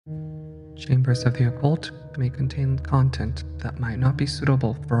Chambers of the Occult may contain content that might not be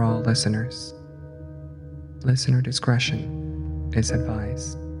suitable for all listeners. Listener discretion is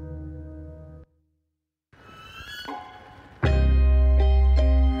advised.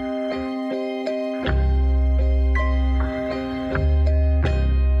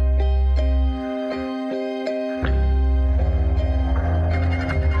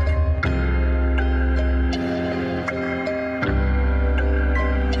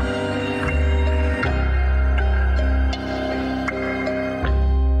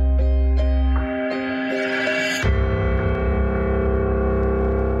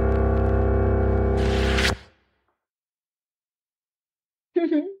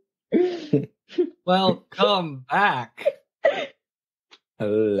 Welcome back.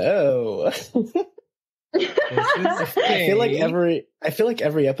 Hello. I feel like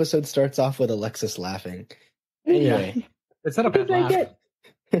every episode starts off with Alexis laughing. Anyway, It's not a bad laugh.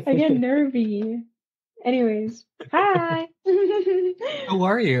 I get nervy. Anyways, hi. Who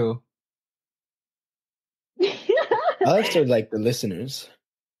are you? Alex are like the listeners.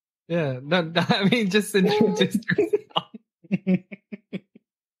 Yeah, no, I mean just yourself.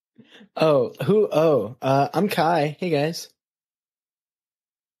 I'm Kai. Hey guys.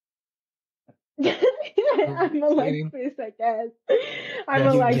 I'm Alexis, I guess. I'm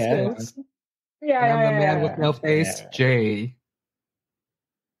Yes, Alexis. Yeah, And I'm the man with no face, Jay.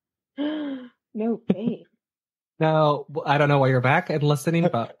 No face. Now, I don't know why you're back and listening,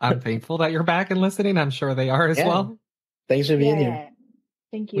 but I'm thankful that you're back and listening. I'm sure they are as well. Thanks for being here.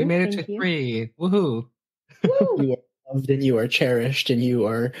 Thank you. We made it to 3. Woohoo. You are loved and you are cherished and you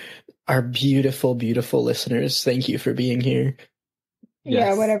are our beautiful, beautiful listeners. Thank you for being here. Yeah,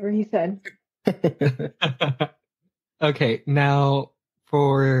 Yes. whatever he said. Okay, now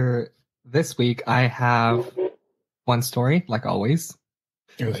for this week, I have one story, like always.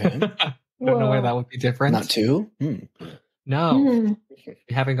 Okay. I don't know why that would be different. Not two? No, Mhm.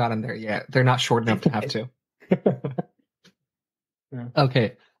 we haven't gotten there yet. They're not short enough to have to.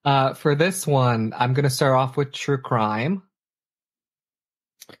 Okay, for this one, I'm going to start off with true crime.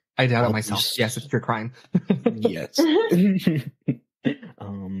 I doubt it myself. Yes, it's true crime. Yes.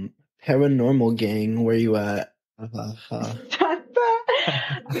 Paranormal gang, where you at? Oh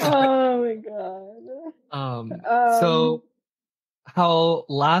my god. So how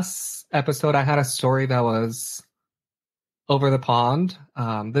last episode I had a story that was over the pond.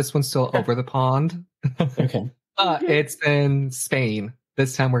 This one's still over the pond. Okay. It's in Spain.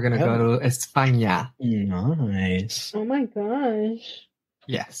 This time we're going to go to España. Nice. Oh my gosh.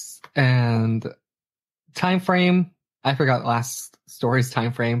 Yes. And time frame, I forgot last story's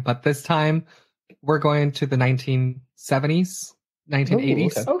time frame, but this time we're going to the 1970s,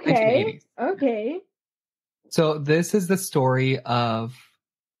 1980s. Okay. 1980s. Okay. So this is the story of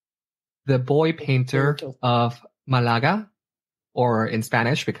the boy painter of Málaga, or in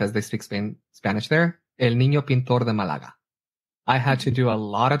Spanish, because they speak Spanish there, El niño pintor de Málaga. I had to do a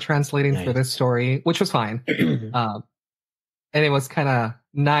lot of translating for this story, which was fine. And it was kind of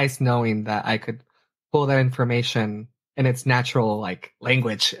nice knowing that I could pull that information in its natural like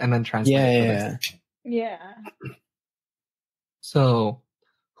language and then translate it for this. Yeah. So,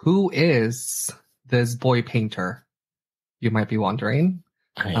 who is this boy painter? You might be wondering.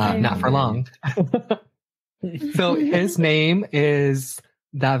 Not for long. So his name is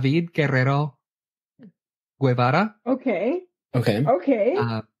David Guerrero Guevara. Okay.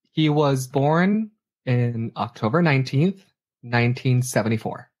 Okay. He was born in October 19th,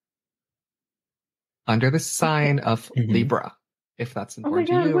 1974. Under the sign of Libra, if that's important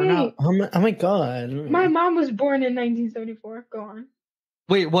to you or not. Oh my god. My mom was born in 1974. Go on.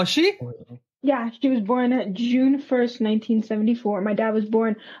 Wait, was she? Yeah, she was born June 1st, 1974. My dad was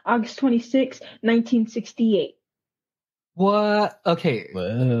born August 26th, 1968. What? Okay.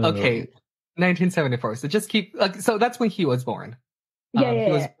 Whoa. Okay. 1974. So just keep... so that's when he was born. He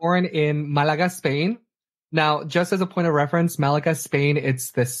was born in Malaga, Spain. Now, just as a point of reference, Malaga, Spain,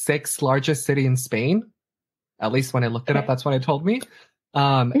 it's the 6th largest city in Spain. At least when I looked it up, that's what it told me.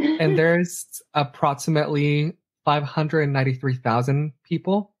 And there's approximately 593,000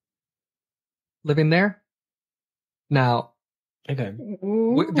 people living there. Now, okay,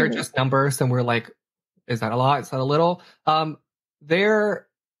 they're just numbers, and we're like, is that a lot? Is that a little?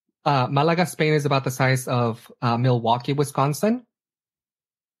 Malaga, Spain is about the size of Milwaukee, Wisconsin.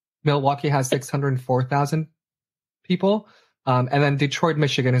 Milwaukee has 604,000 people. And then Detroit,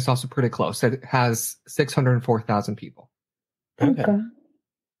 Michigan is also pretty close. It has 604,000 people. Okay.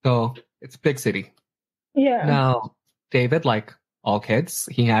 So it's a big city. Yeah. Now, David, like all kids,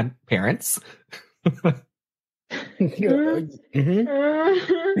 he had parents.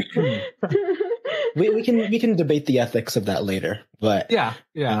 We can debate the ethics of that later, but yeah.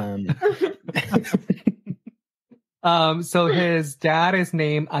 So his dad is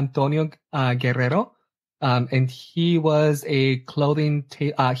named Antonio Guerrero, and he was a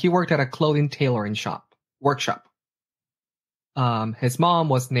he worked at a clothing tailoring workshop. His mom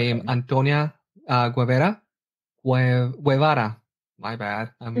was named Antonia Guevara. My bad,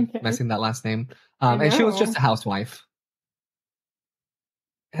 I'm messing that last name. And she was just a housewife.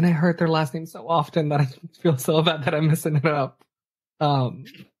 And I heard their last name so often that I feel so bad that I'm messing it up.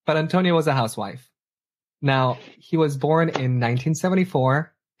 But Antonia was a housewife. Now, he was born in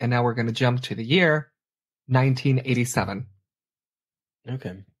 1974, and now we're going to jump to the year 1987.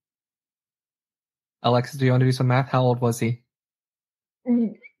 Okay. Alexis, do you want to do some math? How old was he?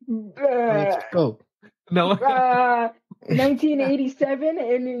 Let's go. No. 1987,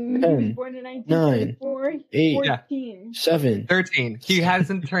 and he was born in 1974. 8, 14. 7, 13. He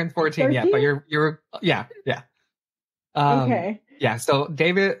hasn't turned 14 yet, but you're yeah. Okay. Yeah, so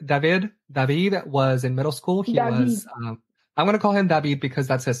David was in middle school. He was, I'm going to call him David because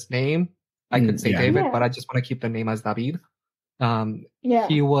that's his name. I could say David, but I just want to keep the name as David.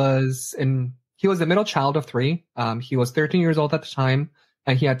 He was the middle child of 3. He was 13 years old at the time,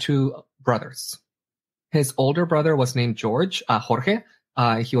 and he had 2 brothers. His older brother was named Jorge.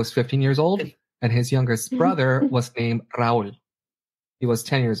 He was 15 years old, and his youngest brother was named Raul. He was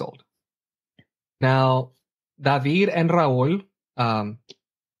 10 years old. Now, David and Raul, David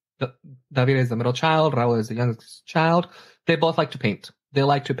is the middle child, Raul is the youngest child. They both like to paint. They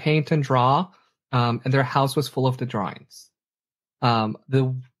like to paint and draw, and their house was full of the drawings.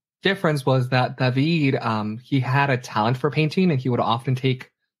 The difference was that David, he had a talent for painting, and he would often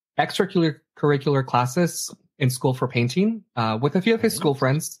take extracurricular classes in school for painting with a few of his school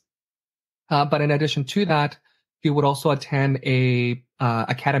friends. But in addition to that, he would also attend a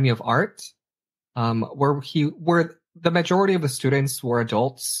Academy of Art, where the majority of the students were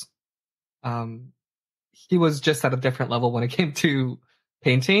adults. He was just at a different level when it came to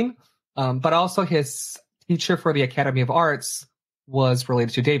painting. But also his teacher for the Academy of Arts was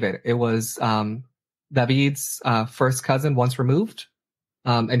related to David. It was David's first cousin once removed,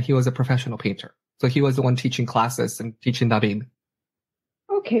 and he was a professional painter. So he was the one teaching classes and teaching David.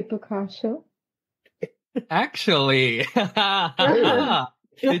 Okay, Picasso. Actually,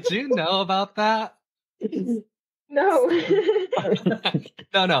 did you know about that? No.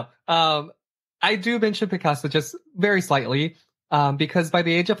 No. I do mention Picasso just very slightly, because by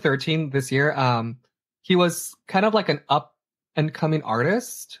the age of 13 this year, he was kind of like an up and coming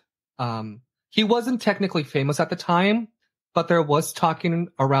artist. He wasn't technically famous at the time, but there was talking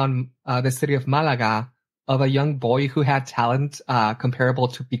around the city of Málaga of a young boy who had talent comparable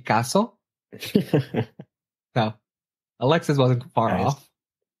to Picasso. No, Alexis wasn't far off.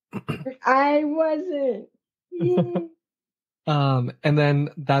 I wasn't. And then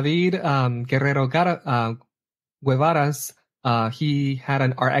David Guerrero Guevara's, he had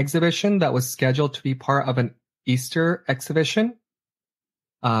an art exhibition that was scheduled to be part of an Easter exhibition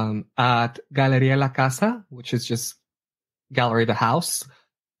at Galería La Casa, which is just Gallery the House,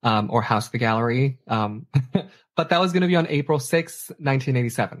 or House the Gallery. But that was going to be on April 6th,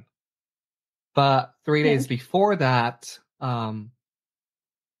 1987. But 3 days before that,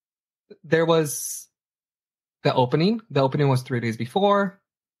 there was the opening. The opening was 3 days before.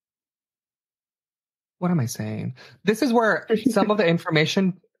 What am I saying? This is where some of the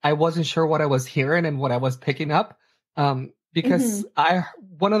information, I wasn't sure what I was hearing and what I was picking up. Because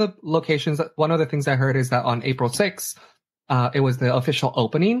one of the things I heard is that on April 6th, it was the official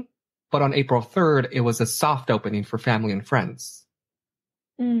opening, but on April 3rd, it was a soft opening for family and friends.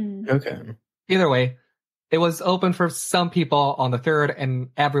 Okay. Either way, it was open for some people on the 3rd and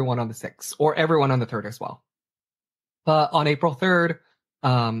everyone on the 6th, or everyone on the 3rd as well. But on April 3rd,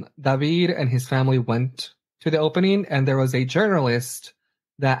 David and his family went to the opening, and there was a journalist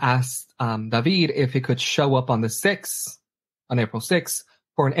that asked David if he could show up on the 6th, on April 6th,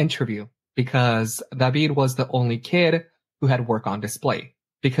 for an interview, because David was the only kid who had work on display,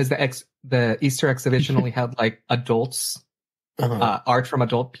 because the Easter exhibition only had like adults, art from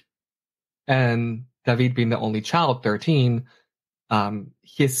adult, and David being the only child, 13,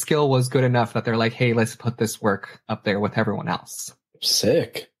 his skill was good enough that they're like, hey, let's put this work up there with everyone else.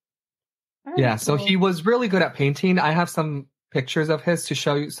 Sick. Yeah, so he was really good at painting. I have some pictures of his to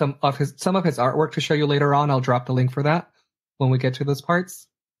show you, some of his artwork to show you later on. I'll drop the link for that when we get to those parts.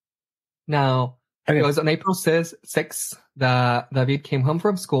 Now, It was on April 6th that David came home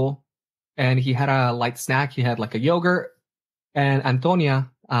from school, and he had a light snack. He had like a yogurt, and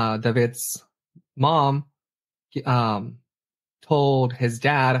Antonia, David's mom, told his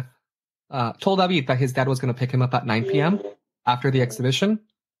dad, told David that his dad was going to pick him up at 9 p.m. after the exhibition.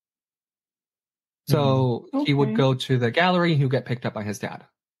 So he would go to the gallery. He would get picked up by his dad.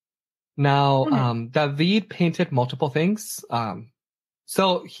 Now, David painted multiple things.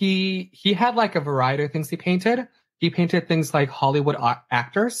 So he had like a variety of things he painted. He painted things like Hollywood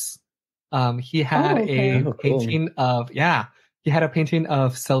actors. He had a painting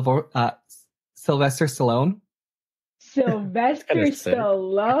of Sylvester Stallone. Sylvester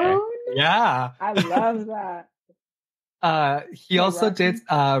Stallone? Yeah. I love that. He also did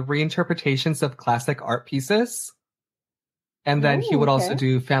reinterpretations of classic art pieces. And then he would also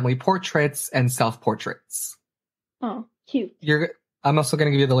do family portraits and self-portraits. Oh, cute. I'm also going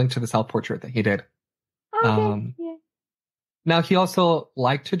to give you the link to the self-portrait that he did. Okay, yeah. Now, he also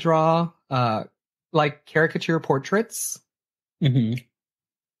liked to draw like caricature portraits. Mm-hmm.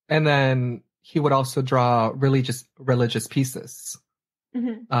 And then he would also draw religious pieces.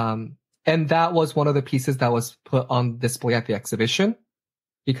 Mm-hmm. And that was one of the pieces that was put on display at the exhibition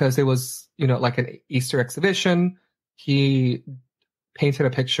because it was, like an Easter exhibition. He painted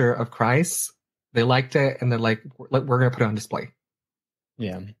a picture of Christ. They liked it, and they're like, we're going to put it on display.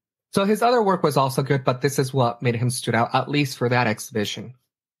 Yeah. So his other work was also good, but this is what made him stood out, at least for that exhibition.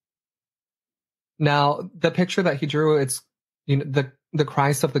 Now, the picture that he drew, it's the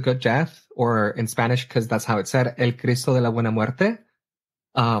Christ of the Good Death, or in Spanish, because that's how it said, El Cristo de la Buena Muerte.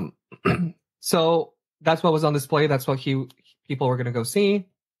 So that's what was on display. That's what people were going to go see,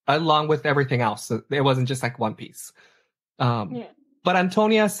 along with everything else. So it wasn't just like one piece. But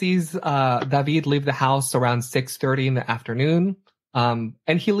Antonia sees David leave the house around 6:30 in the afternoon. And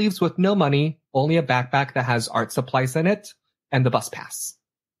he leaves with no money, only a backpack that has art supplies in it, and the bus pass.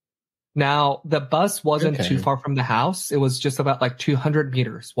 Now, the bus wasn't too far from the house. It was just about like 200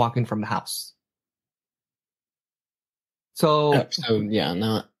 meters walking from the house. So yeah,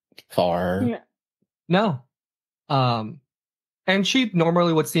 not far. Yeah. No. And she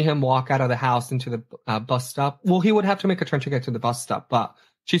normally would see him walk out of the house into the bus stop. Well, he would have to make a turn to get to the bus stop, but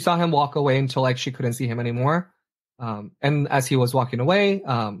she saw him walk away until like she couldn't see him anymore. And as he was walking away,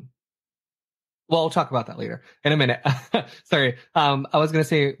 well, we'll talk about that later in a minute. Sorry. I was going to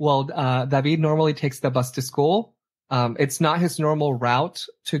say, well, David normally takes the bus to school. It's not his normal route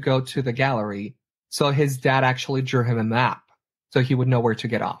to go to the gallery. So his dad actually drew him a map so he would know where to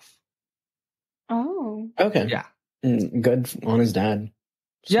get off. Oh. Okay. Yeah. Good on his dad.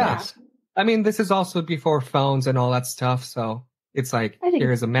 Yeah. Nice. I mean, this is also before phones and all that stuff. So it's like,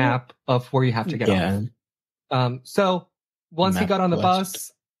 here's a map of where you have to get off. So once he got on the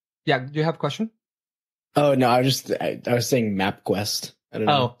bus, do you have a question? Oh, no, I was saying MapQuest. I don't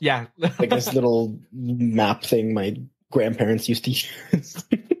know. Oh, yeah. Like this little map thing my grandparents used to use.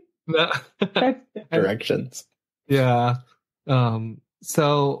 Directions. Yeah.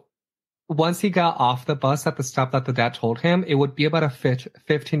 So once he got off the bus at the stop that the dad told him, it would be about a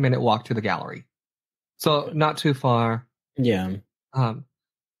 15-minute walk to the gallery. So not too far. Yeah.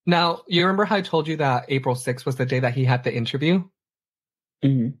 Now, you remember how I told you that April 6th was the day that he had the interview?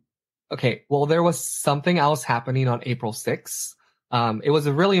 Mm-hmm. Okay, well, there was something else happening on April 6th. It was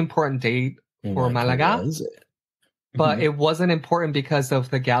a really important date for Málaga, but it wasn't important because of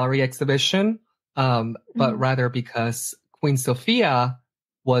the gallery exhibition, but rather because Queen Sofia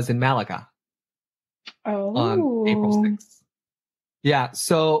was in Málaga on April 6th. Yeah,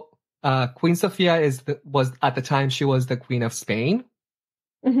 so Queen Sofia was at the time, she was the Queen of Spain.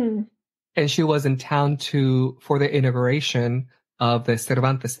 Mm-hmm. And she was in town for the inauguration of the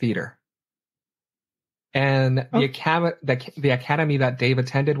Cervantes Theater. And the academy that Dave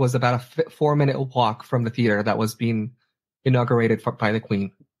attended was about a 4-minute walk from the theater that was being inaugurated by the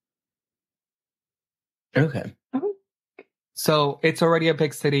Queen. Okay. So it's already a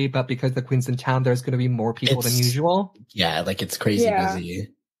big city, but because the Queen's in town, there's going to be more people than usual. Yeah, like it's crazy busy.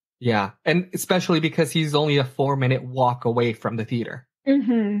 Yeah, and especially because he's only a 4-minute walk away from the theater.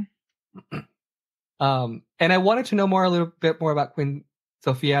 Mm-hmm. And I wanted to know a little bit more about Queen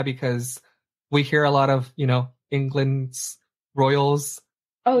Sofia because we hear a lot of, England's royals.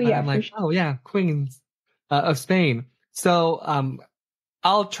 Oh, yeah. I'm like, oh, yeah, Queens of Spain. So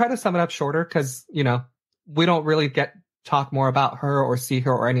I'll try to sum it up shorter because, we don't really talk more about her or see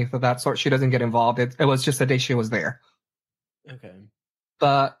her or anything of that sort. She doesn't get involved. It was just the day she was there. Okay.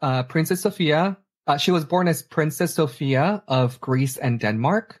 But Princess Sophia, she was born as Princess Sophia of Greece and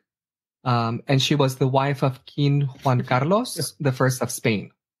Denmark. And she was the wife of King Juan Carlos, the first of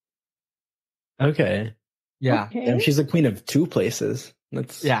Spain. Okay. Yeah. Okay. And she's the queen of 2 places.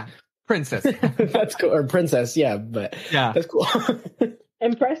 Princess. That's cool. Or princess, but that's cool.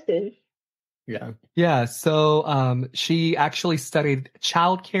 Impressive. Yeah. Yeah, so she actually studied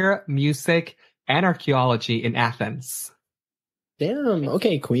childcare, music, and archaeology in Athens. Damn.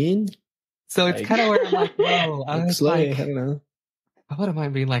 Okay, Queen. So it's Like- kind of where I'm like, whoa, I was Slay, like, I don't know. I wouldn't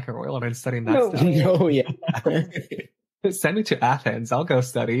mind being like a royal and studying that No. stuff. No, yeah. Send me to Athens, I'll go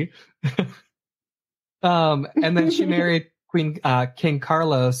study. And then she married King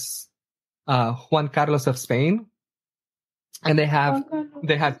Carlos, Juan Carlos of Spain, and they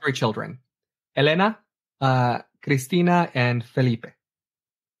had 3 children: Elena, Cristina, and Felipe.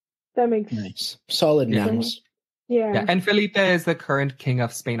 That makes Nice. Solid Yeah. names. yeah. Yeah, and Felipe is the current king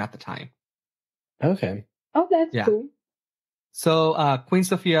of Spain at the time. Okay. Oh, that's Yeah. cool. So Queen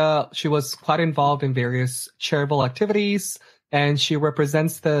Sofia, she was quite involved in various charitable activities, and she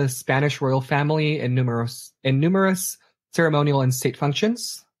represents the Spanish royal family in numerous ceremonial and state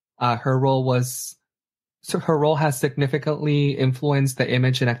functions. Her role has significantly influenced the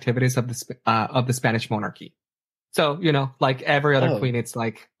image and activities of the Spanish monarchy. So, like every other queen, it's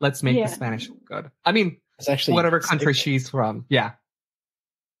like, let's make the Spanish look good. I mean, It's actually whatever country she's from. Yeah.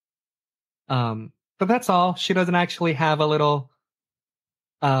 But that's all. She doesn't actually have a little,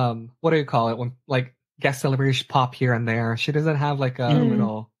 what do you call it? When like guest celebration pop here and there. She doesn't have like a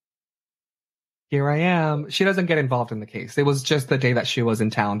little, here I am. She doesn't get involved in the case. It was just the day that she was in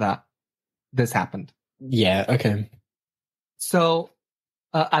town that this happened. Yeah, okay. So,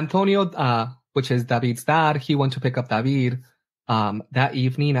 Antonio, which is David's dad, he went to pick up David, that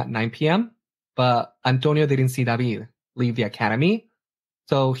evening at 9 p.m. But Antonio didn't see David leave the academy.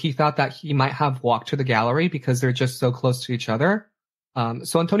 So he thought that he might have walked to the gallery because they're just so close to each other.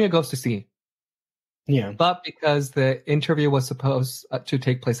 So Antonio goes to see. Yeah. But because the interview was supposed to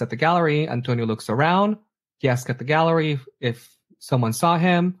take place at the gallery, Antonio looks around. He asks at the gallery if someone saw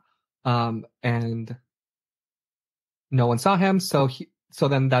him, and no one saw him. So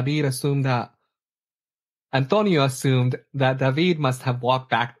then Antonio assumed that David must have walked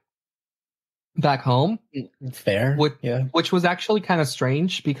back home. Fair. Which was actually kind of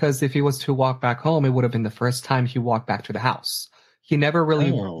strange, because if he was to walk back home, it would have been the first time he walked back to the house. He never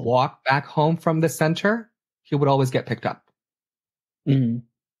really walked back home from the center. He would always get picked up. Mm.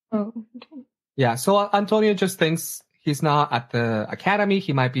 Oh, okay. Yeah, so Antonio just thinks he's not at the academy.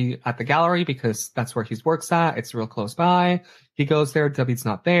 He might be at the gallery because that's where he works at. It's real close by. He goes there. David's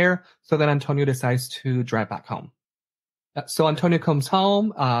not there. So then Antonio decides to drive back home. So Antonio comes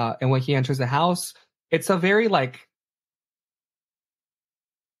home, and when he enters the house, it's a very like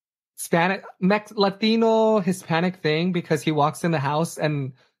Latino, Hispanic thing, because he walks in the house,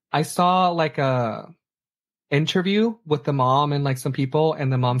 and I saw like a interview with the mom and like some people,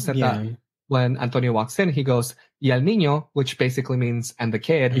 and the mom said that when Antonio walks in, he goes, "Y el niño," which basically means "and the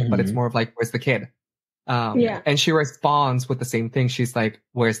kid," but it's more of like, "Where's the kid?" And she responds with the same thing. She's like,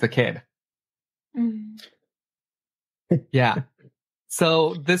 "Where's the kid?" Yeah.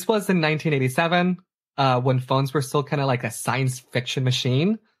 So this was in 1987, when phones were still kind of like a science fiction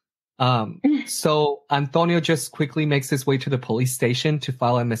machine. So Antonio just quickly makes his way to the police station to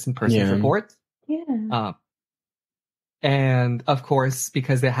file a missing persons report. Yeah. And of course,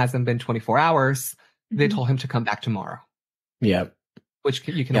 because it hasn't been 24 hours, they told him to come back tomorrow. Yeah. Which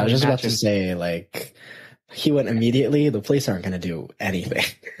you can I was only just imagine. about to say, like, he went immediately. The police aren't going to do anything.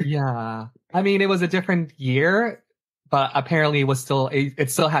 Yeah. I mean, it was a different year, but apparently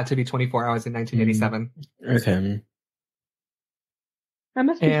it still had to be 24 hours in 1987. Okay. That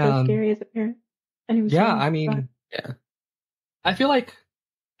must be so scary as a parent. And he was I mean, I feel like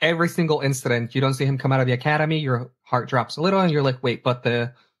every single incident, you don't see him come out of the academy, your heart drops a little, and you're like, wait, but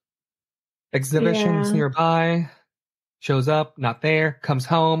the exhibition's nearby, shows up, not there, comes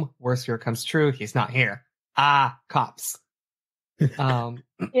home, worst fear comes true, he's not here. Cops.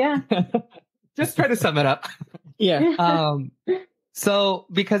 Just try to sum it up. Yeah. So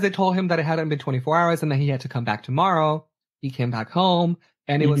because they told him that it hadn't been 24 hours and that he had to come back tomorrow, he came back home,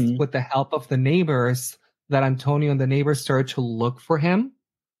 and it was with the help of the neighbors that Antonio and the neighbors started to look for him.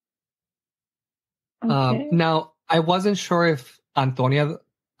 Okay. Now, I wasn't sure if Antonia,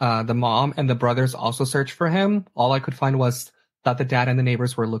 the mom, and the brothers also searched for him. All I could find was that the dad and the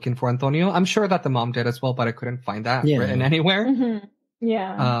neighbors were looking for Antonio. I'm sure that the mom did as well, but I couldn't find that written anywhere.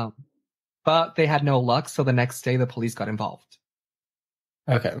 Yeah. But they had no luck, so the next day the police got involved.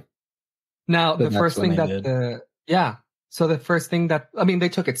 Okay. Now, So the first thing that they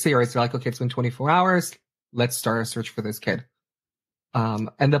took it serious. They're like, okay, it's been 24 hours. Let's start a search for this kid.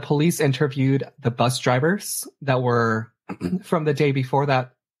 And the police interviewed the bus drivers that were from the day before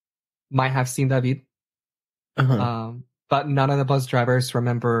that might have seen David. But none of the bus drivers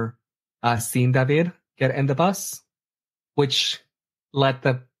remember seeing David get in the bus, which led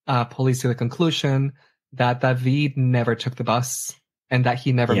the police to the conclusion that David never took the bus and that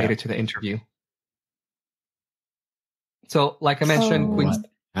he never made it to the interview. So, like I mentioned, Queen's...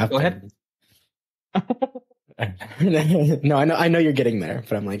 Go ahead. No, I know you're getting there,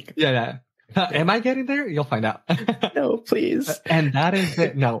 but I'm like... Yeah. Am I getting there? You'll find out. No, please. And that is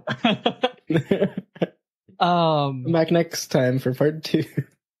it. No. Come back next time for part 2.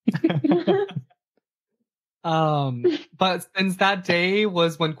 But since that day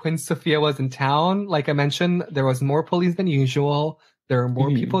was when Queen Sophia was in town, like I mentioned, there was more police than usual. There were more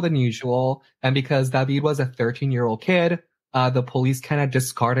people than usual. And because David was a 13-year-old kid, the police kind of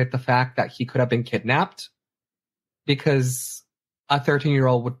discarded the fact that he could have been kidnapped because a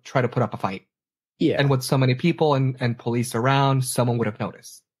 13-year-old would try to put up a fight. Yeah. And with so many people and police around, someone would have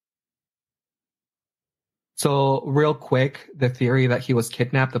noticed. So real quick, the theory that he was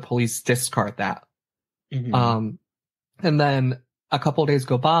kidnapped, the police discard that. And then a couple of days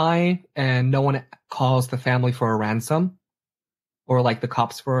go by and no one calls the family for a ransom or like the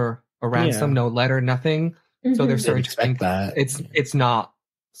cops for a ransom, no letter, nothing. So they're starting to think that it's not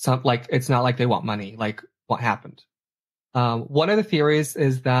like they want money. Like what happened? One of the theories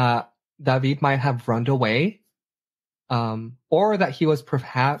is that David might have run away, or that he was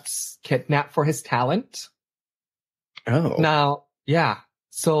perhaps kidnapped for his talent. Oh, now, yeah.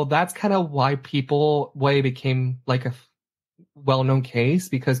 So that's kind of why it became like a well-known case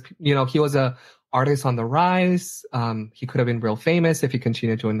because, you know, he was a artist on the rise. He could have been real famous if he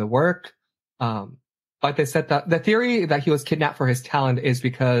continued doing the work. But they said that the theory that he was kidnapped for his talent is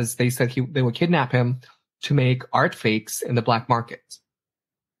because they said they would kidnap him to make art fakes in the black market.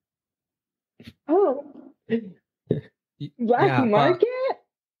 Oh. Black market?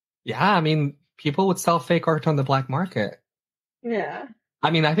 Yeah, I mean, people would sell fake art on the black market. Yeah.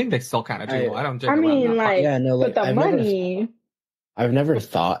 I mean, I think they still kind of do. I don't. I mean, like, yeah, no, like, but the money. I've never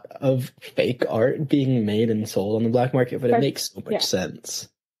thought of fake art being made and sold on the black market, but it makes so much sense.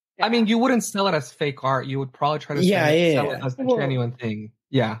 I mean, you wouldn't sell it as fake art. You would probably try to sell it as a genuine thing.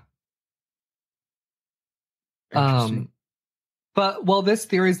 Yeah. But this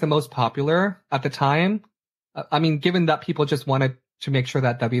theory is the most popular at the time. I mean, given that people just wanted to make sure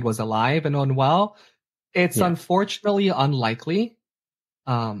that David was alive and unwell, it's unfortunately unlikely.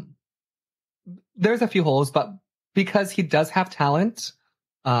 There's a few holes, but because he does have talent,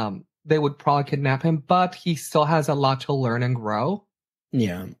 they would probably kidnap him, but he still has a lot to learn and grow.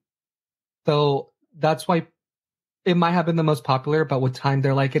 Yeah. So that's why it might have been the most popular, but with time,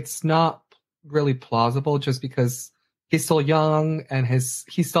 they're like, it's not really plausible just because he's still young and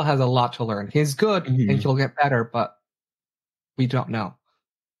he still has a lot to learn. He's good and he'll get better, but we don't know.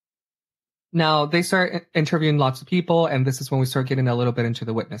 Now, they start interviewing lots of people, and this is when we start getting a little bit into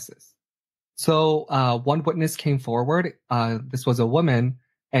the witnesses. So one witness came forward. This was a woman,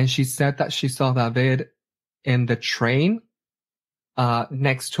 and she said that she saw David in the train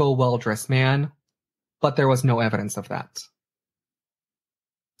next to a well-dressed man, but there was no evidence of that.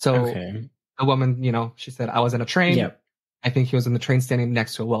 So the woman, you know, she said, I was in a train. Yep. I think he was in the train standing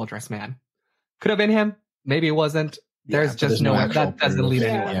next to a well-dressed man. Could have been him. Maybe it wasn't. There's just no that doesn't lead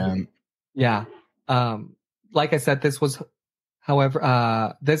anywhere. Yeah. Like I said, this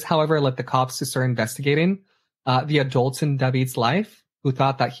however, led the cops to start investigating the adults in David's life who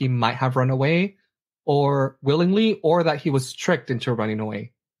thought that he might have run away or willingly, or that he was tricked into running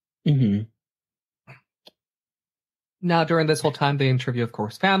away. Now, during this whole time, they interview, of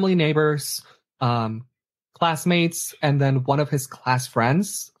course, family, neighbors, classmates, and then one of his class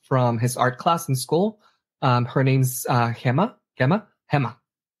friends from his art class in school. Her name's Hema.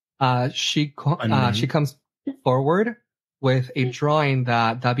 She comes forward with a drawing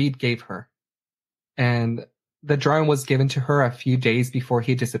that David gave her. And the drawing was given to her a few days before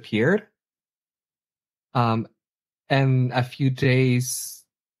he disappeared. And a few days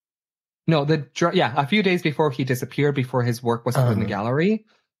before he disappeared, before his work was put in the gallery.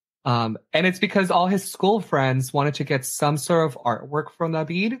 And it's because all his school friends wanted to get some sort of artwork from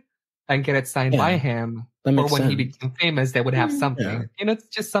David and get it signed by him. Or when he became famous, they would have something. Yeah. You know, it's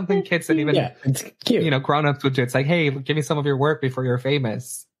just something kids that even, it's cute. You know, grown-ups would do. It's like, hey, give me some of your work before you're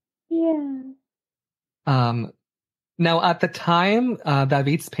famous. Yeah. Now, at the time,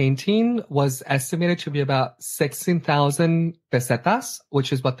 David's painting was estimated to be about 16,000 pesetas,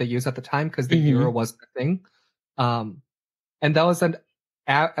 which is what they used at the time because the euro wasn't a thing. And that was an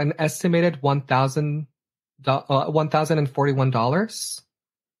estimated $1,041.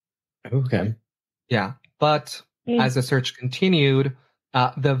 Okay. Yeah. But as the search continued,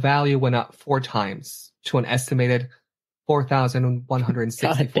 the value went up 4 times to an estimated $4,164.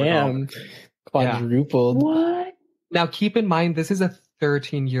 God damn. Quadrupled. What? Now, keep in mind, this is a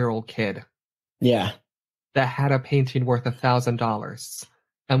 13-year-old kid Yeah. that had a painting worth $1,000.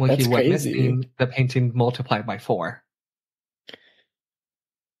 And when That's he went crazy. missing, the painting multiplied by 4.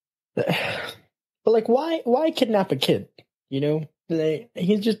 But like, why kidnap a kid? You know, like,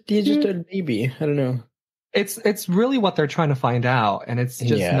 he's just a baby. I don't know. It's really what they're trying to find out, and it's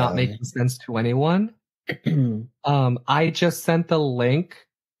just not making sense to anyone. I just sent the link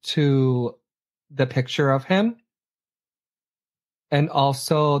to the picture of him and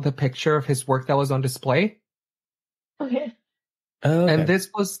also the picture of his work that was on display. Okay. Oh, okay. And this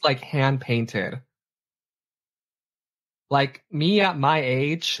was like hand painted. Like me at my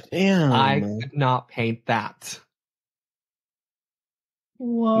age, Damn. I could not paint that.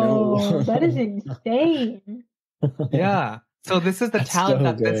 Whoa, No. that is insane. Yeah. So this is the That's talent so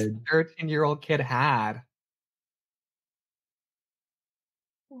that this good. 13-year-old kid had.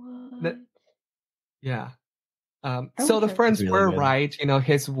 What? Yeah. I So the wish I friends really were good. right. You know,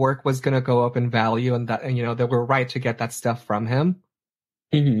 his work was going to go up in value, and you know, they were right to get that stuff from him.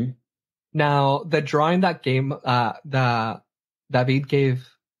 Mm-hmm. Now, the drawing that the David gave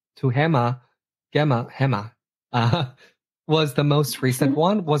to Gemma, was the most recent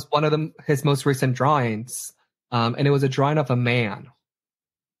one. Was one of his most recent drawings, and it was a drawing of a man.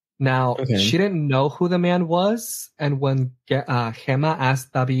 Now, Okay. she didn't know who the man was, and when Gemma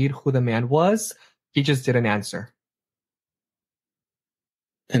asked David who the man was, he just didn't answer.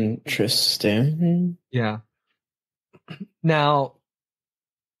 Interesting. Yeah. Now,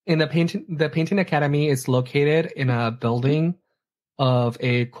 in the painting academy is located in a building of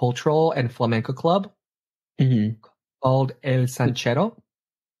a cultural and flamenco club called El Sanchero.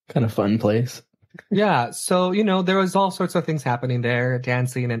 Kind of fun place. Yeah, so you know there was all sorts of things happening there,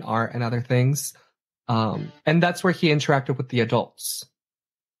 dancing and art and other things, and that's where he interacted with the adults.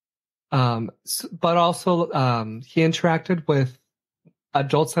 But also he interacted with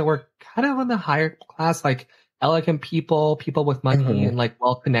adults that were kind of on the higher class, like elegant people with money and like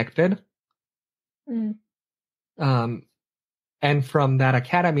well connected. Mm. And from that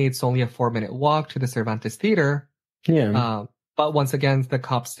academy, it's only a 4-minute walk to the Cervantes Theater. Yeah. But once again, the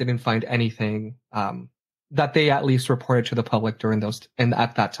cops didn't find anything that they at least reported to the public during those, and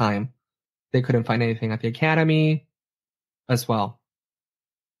at that time, they couldn't find anything at the academy as well.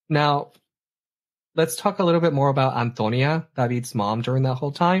 Now, let's talk a little bit more about Antonia, David's mom, during that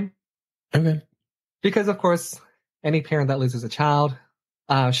whole time. Okay. Because, of course, any parent that loses a child,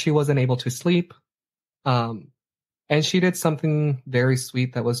 she wasn't able to sleep. And she did something very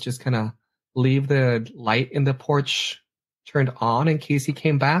sweet that was just kind of leave the light in the porch turned on in case he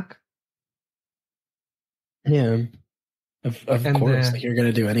came back. Yeah. Of course, like you're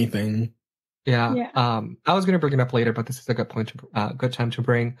gonna do anything. Yeah. I was gonna bring it up later, but this is a good point good time to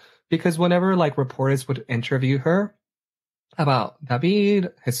bring, because whenever like reporters would interview her about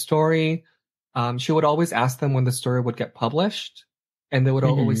David, his story, she would always ask them when the story would get published, and they would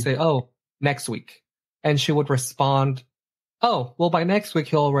always say, "Oh, next week," and she would respond, "Oh, well, by next week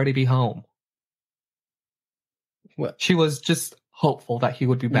he'll already be home." What? She was just hopeful that he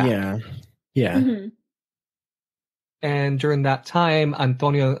would be back. Yeah. Mm-hmm. And during that time,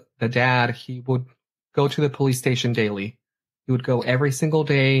 Antonio, the dad, he would go to the police station daily. He would go every single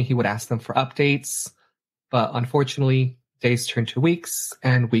day. He would ask them for updates. But unfortunately, days turned to weeks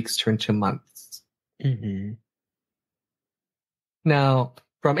and weeks turned to months. Mm-hmm. Now,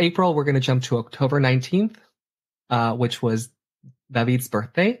 from April, we're going to jump to October 19th, which was David's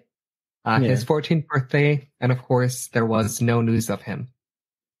birthday, his 14th birthday. And of course, there was no news of him.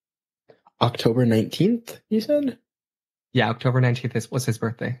 October 19th, you said? Yeah, October 19th was his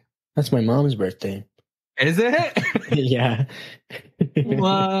birthday. That's my mom's birthday. Is it? Yeah.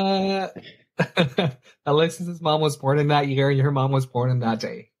 What? Alexis's mom was born in that year, and your mom was born in that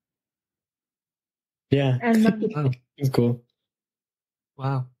day. Yeah. And Oh, It's cool.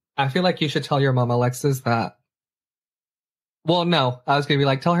 wow. I feel like you should tell your mom, Alexis, that. Well, no, I was going to be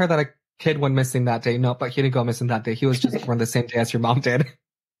like, tell her that a kid went missing that day. No, but he didn't go missing that day. He was just born the same day as your mom did.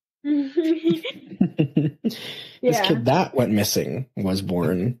 This kid that went missing was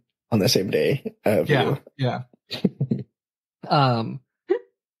born on the same day of you. Yeah.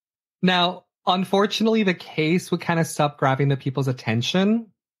 Now, unfortunately, the case would kind of stop grabbing the people's attention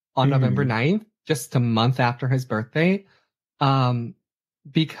on November 9th, just a month after his birthday,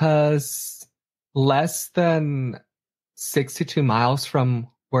 because less than 62 miles from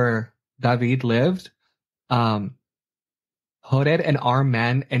where David lived, hooded and armed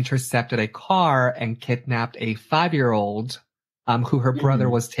men intercepted a car and kidnapped a 5-year-old who her brother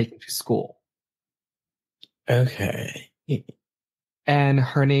was taking to school. Okay. And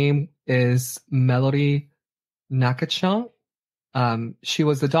her name is Melody Nakachon. she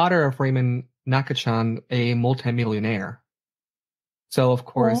was the daughter of Raymond Nakachan, a multimillionaire. So, of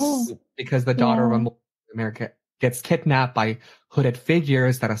course, because the daughter of a multimillionaire gets kidnapped by hooded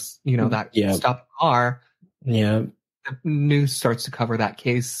figures that stop the car, Yeah. the news starts to cover that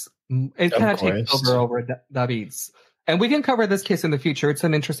case. It kind of takes over David's. And we can cover this case in the future. It's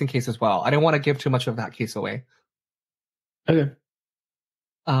an interesting case as well. I don't want to give too much of that case away. Okay.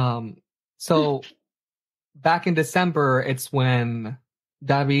 So back in December, it's when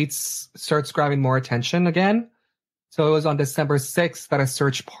David starts grabbing more attention again. So it was on December 6th that a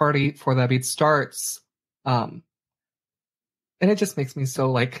search party for David starts. And it just makes me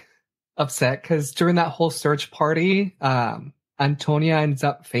so upset because during that whole search party, Antonia ends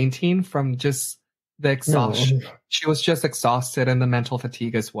up fainting from just the exhaustion. No. She was just exhausted and the mental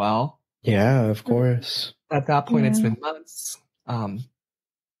fatigue as well. Yeah, of course. At that point, it's been months.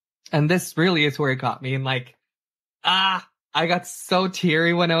 And this really is where it got me. And I got so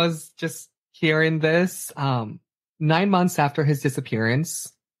teary when I was just hearing this. 9 months after his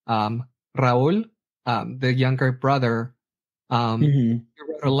disappearance, Raul, the younger brother, he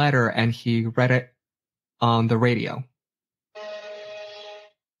wrote a letter and he read it on the radio.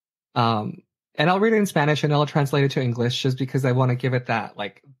 And I'll read it in Spanish and I'll translate it to English just because I want to give it that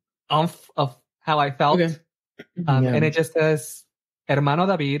oomph of how I felt. Okay. And it just says, Hermano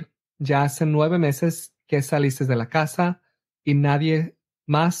David, ya hace 9 meses que saliste de la casa y nadie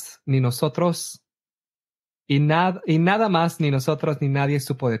más ni nosotros y nada más ni nosotros ni nadie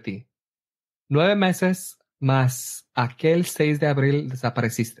supo de ti. 9 meses más aquel 6 de abril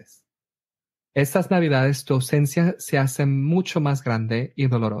desapareciste. Estas navidades tu ausencia se hace mucho más grande y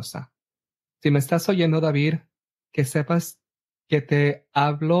dolorosa. Si me estás oyendo, David, que sepas que te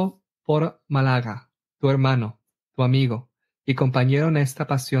hablo por Málaga, tu hermano, tu amigo y compañero en esta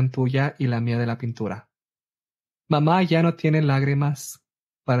pasión tuya y la mía de la pintura. Mamá ya no tiene lágrimas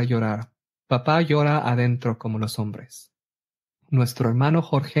para llorar. Papá llora adentro como los hombres. Nuestro hermano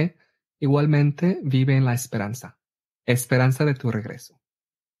Jorge igualmente vive en la esperanza de tu regreso.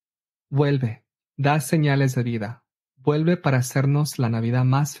 Vuelve, da señales de vida. Vuelve para hacernos la Navidad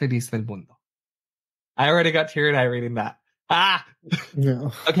más feliz del mundo. I already got teary-eyed reading that.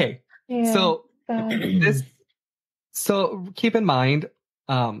 No. Okay. Yeah, so keep in mind,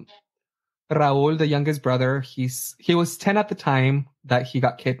 Raul, the youngest brother, he was 10 at the time that he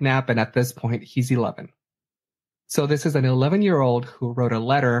got kidnapped, and at this point, he's 11. So this is an 11-year-old who wrote a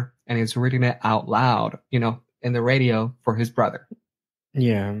letter and is reading it out loud, in the radio for his brother.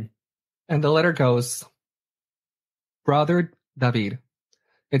 Yeah. And the letter goes, Brother David,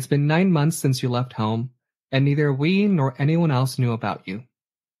 it's been 9 months since you left home, and neither we nor anyone else knew about you.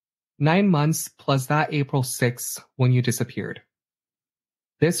 9 months plus that April 6th when you disappeared.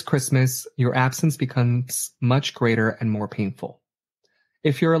 This Christmas, your absence becomes much greater and more painful.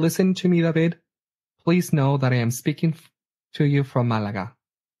 If you're listening to me, David, please know that I am speaking to you from Málaga,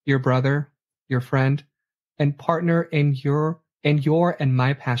 your brother, your friend, and partner in your and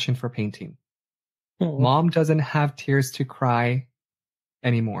my passion for painting. Oh. Mom doesn't have tears to cry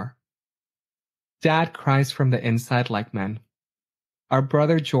anymore. Dad cries from the inside like men. Our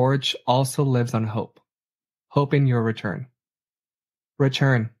brother George also lives on hope in your return.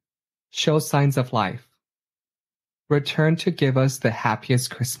 Return, show signs of life. Return to give us the happiest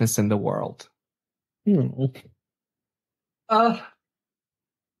Christmas in the world. Oh.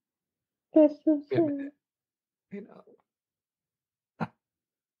 That's so sad.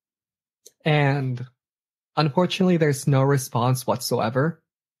 And unfortunately, there's no response whatsoever.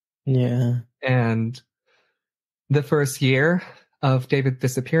 Yeah. And the first year of David's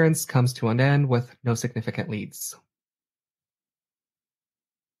disappearance comes to an end with no significant leads.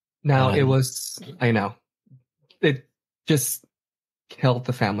 Now, it just killed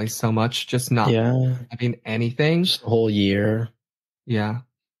the family so much, just not having anything. Just the whole year. Yeah.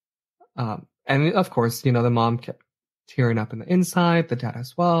 And of course, the mom kept tearing up in the inside, the dad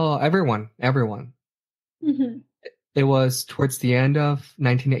as well, everyone. Mm-hmm. It was towards the end of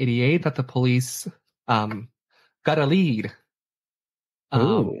 1988 that the police got a lead.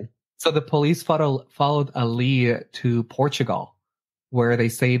 So the police followed a lead to Portugal, where they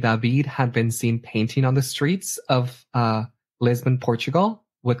say David had been seen painting on the streets of Lisbon, Portugal,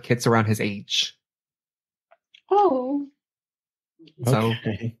 with kids around his age. Oh. So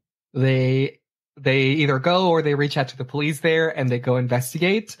they either go or they reach out to the police there and they go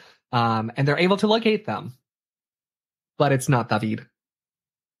investigate, and they're able to locate them. But it's not David.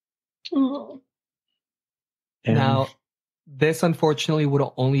 Oh. Now, this unfortunately would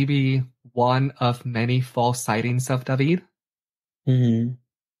only be one of many false sightings of David. Mm-hmm.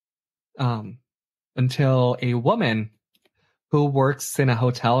 Until a woman who works in a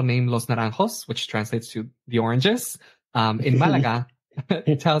hotel named Los Naranjos, which translates to the oranges, in Malaga,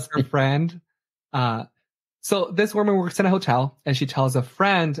 tells her friend. So this woman works in a hotel, and she tells a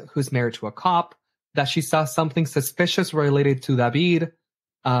friend who's married to a cop that she saw something suspicious related to David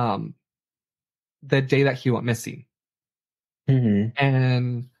the day that he went missing.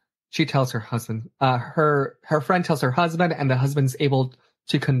 And she tells her husband, her friend tells her husband, and the husband's able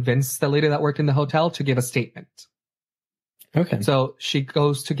to convince the lady that worked in the hotel to give a statement. Okay. So she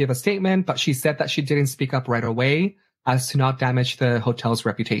goes to give a statement, but she said that she didn't speak up right away as to not damage the hotel's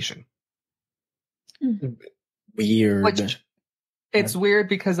reputation. Weird. Which, it's weird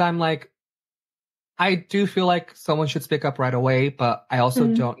because I'm like, I do feel like someone should speak up right away, but I also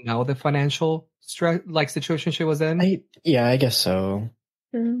don't know the financial situation she was in. I guess so.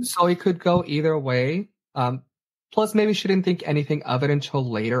 So it could go either way. Plus, maybe she didn't think anything of it until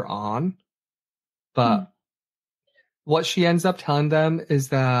later on. But what she ends up telling them is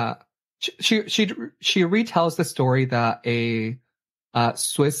that she retells the story that in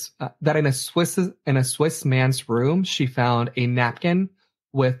a Swiss man's room she found a napkin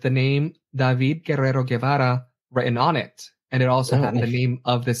with the name David Guerrero Guevara written on it, and it also had the name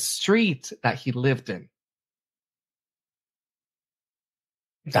of the street that he lived in.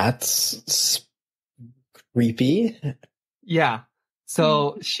 That's creepy. Yeah.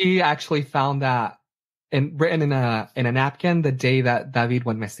 So she actually found that written in a napkin the day that David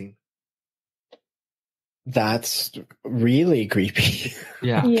went missing. That's really creepy.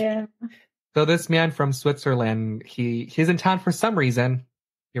 Yeah. Yeah. So this man from Switzerland, he's in town for some reason.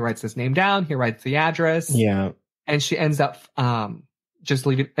 He writes his name down. He writes the address. Yeah. And she ends up just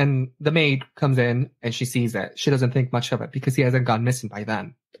leaving. And the maid comes in and she sees it. She doesn't think much of it because he hasn't gone missing by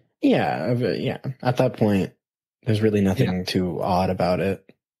then. Yeah. At that point, there's really nothing too odd about it.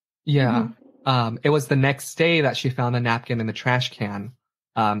 Yeah. It was the next day that she found the napkin in the trash can.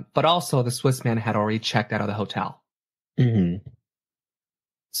 But also the Swiss man had already checked out of the hotel.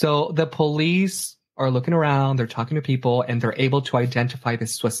 So the police are looking around, they're talking to people, and they're able to identify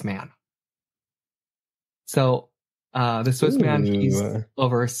this Swiss man. So the Swiss man, he's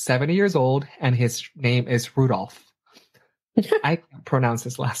over 70 years old, and his name is Rudolph. I can't pronounce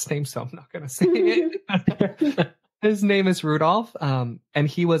his last name, so I'm not going to say it. His name is Rudolph, and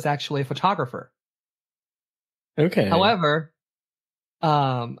he was actually a photographer. Okay. However,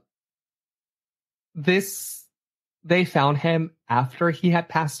 they found him after he had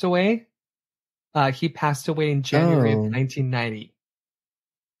passed away. He passed away in January of 1990.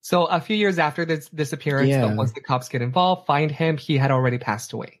 So a few years after this disappearance, but once the cops get involved, find him, he had already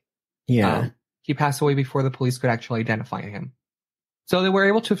passed away. Yeah. He passed away before the police could actually identify him. So they were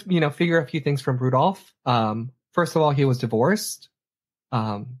able to, figure a few things from Rudolph. First of all, he was divorced.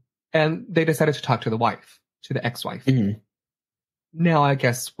 And they decided to talk to the ex-wife. Now, I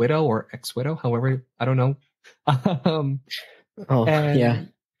guess widow or ex-widow, however, I don't know.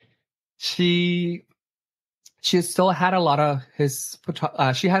 She still had a lot of his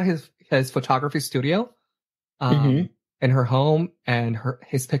photography studio in her home and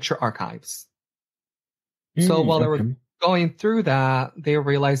his picture archives. So while they were going through that, they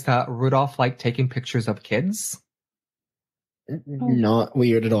realized that Rudolph liked taking pictures of kids. Not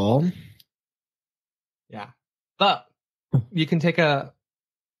weird at all. Yeah. But you can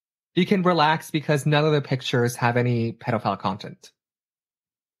relax because none of the pictures have any pedophile content.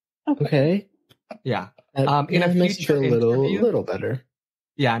 Okay. Yeah. That makes you feel a little better.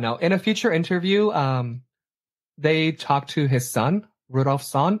 Yeah, no. In a future interview, they talked to his son, Rudolph's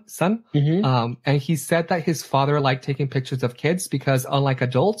son. And he said that his father liked taking pictures of kids because unlike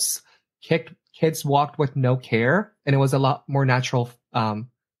adults, kids walked with no care, and it was a lot more natural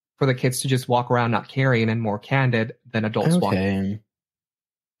for the kids to just walk around not caring and more candid than adults walking.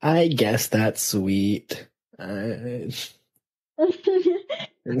 I guess that's sweet.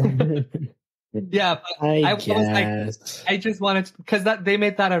 Yeah, but I just wanted to, because they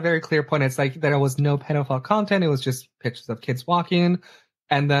made that a very clear point. It's like there was no pedophile content; it was just pictures of kids walking.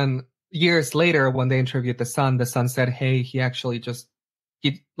 And then years later, when they interviewed the son said, "Hey, he actually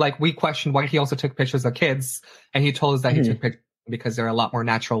we questioned why he also took pictures of kids, and he told us that he took pictures because they're a lot more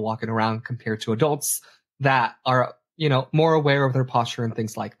natural walking around compared to adults that are, more aware of their posture and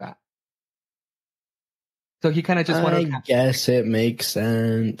things like that." So he kind of just wanted. I guess it makes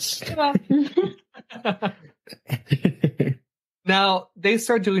sense. Now they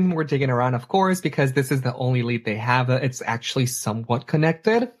start doing more digging around, of course, because this is the only lead they have. It's actually somewhat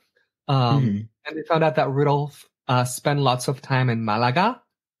connected, and they found out that Rudolph spent lots of time in Malaga,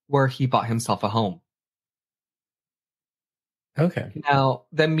 where he bought himself a home. Okay. Now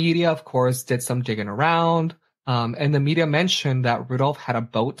the media, of course, did some digging around. And the media mentioned that Rudolph had a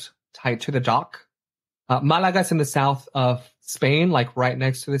boat tied to the dock. Malaga's in the south of Spain, like right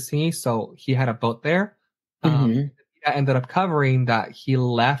next to the sea, so he had a boat there. Mhm. That ended up covering that he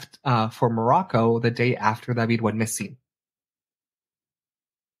left for Morocco the day after David went missing.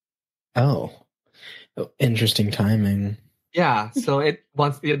 Oh, interesting timing. Yeah, so that's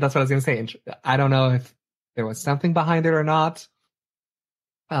what I was going to say. I don't know if there was something behind it or not.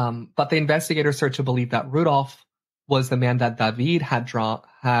 But the investigators are to believe that Rudolph was the man that David had drawn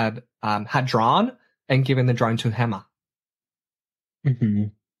and given the drawing to Gemma. Mm-hmm.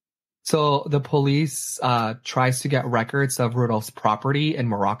 So the police tries to get records of Rudolph's property in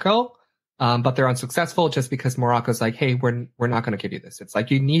Morocco, but they're unsuccessful just because Morocco's like, hey, we're not going to give you this. It's like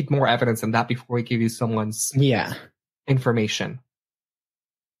you need more evidence than that before we give you someone's information.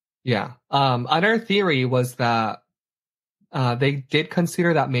 Yeah. Another theory was that they did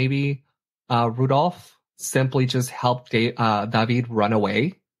consider that maybe Rudolph simply just helped David run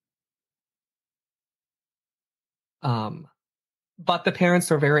away. But the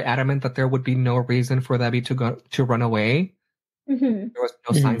parents are very adamant that there would be no reason for David to run away. Mm-hmm. There was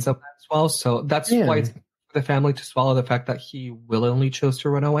no signs of that as well. So that's why it's for the family to swallow the fact that he willingly chose to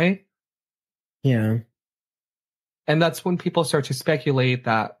run away. Yeah. And that's when people start to speculate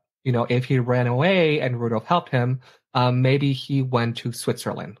that, if he ran away and Rudolph helped him, maybe he went to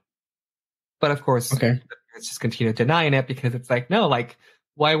Switzerland. But of course, the parents just continue denying it because it's like, no, like,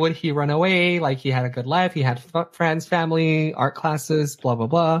 why would he run away? Like, he had a good life. He had friends, family, art classes, blah, blah,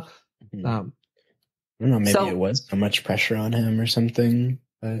 blah. Mm-hmm. I don't know, maybe it was so much pressure on him or something.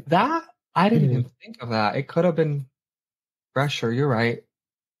 But that, I didn't even think of that. It could have been pressure. You're right.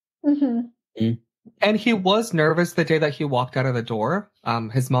 Mm-hmm. Mm-hmm. And he was nervous the day that he walked out of the door.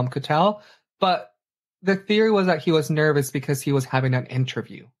 His mom could tell. But the theory was that he was nervous because he was having an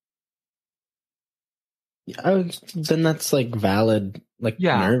interview. Then that's like valid,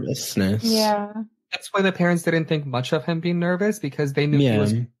 nervousness. Yeah. That's why the parents didn't think much of him being nervous because they knew he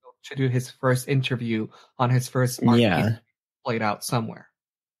was to do his first interview on his first art piece played out somewhere.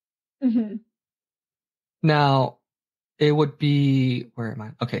 Mm-hmm. Now, it would be... Where am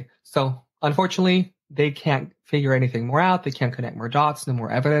I? Okay, so unfortunately, they can't figure anything more out. They can't connect more dots, no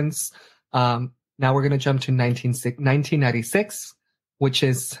more evidence. Now we're going to jump to 1996, which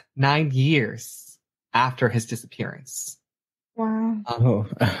is 9 years after his disappearance. Wow.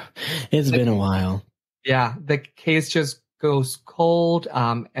 It's been a while. Yeah, the case just goes cold,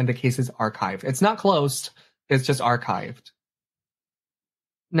 and the case is archived. It's not closed, it's just archived.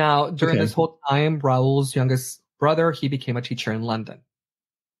 Now, during this whole time, Raul's youngest brother, he became a teacher in London.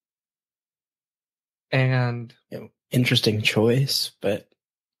 And... interesting choice, but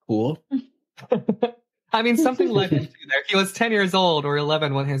cool. I mean, something led him to there. He was 10 years old or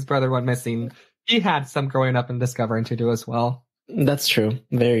 11 when his brother went missing. He had some growing up and discovering to do as well. That's true.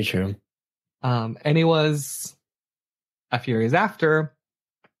 Very true. And it was a few years after,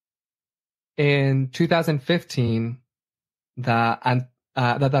 in 2015, that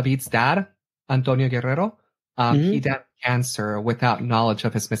David's dad, Antonio Guerrero, he died of cancer without knowledge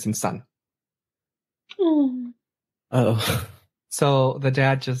of his missing son. Oh. So the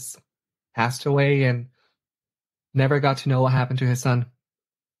dad just passed away and never got to know what happened to his son.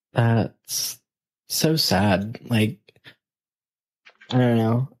 That's so sad. Like, I don't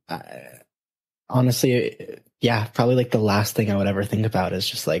know. Honestly, probably like the last thing I would ever think about is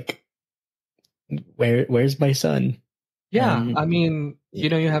just like, where's my son? Yeah, I mean, you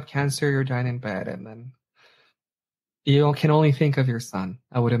have cancer, you're dying in bed, and then you can only think of your son,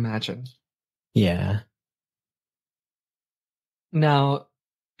 I would imagine. Yeah. Now,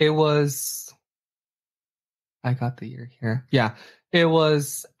 it was... I got the year here. Yeah, it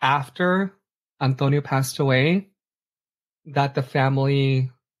was after Antonio passed away that the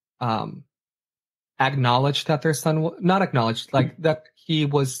family acknowledged that their son... not acknowledged, like that he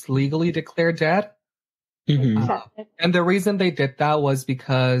was legally declared dead. Mm-hmm. And the reason they did that was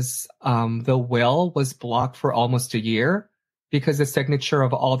because the will was blocked for almost a year because the signature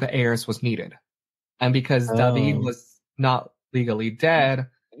of all the heirs was needed. And because David was not legally dead,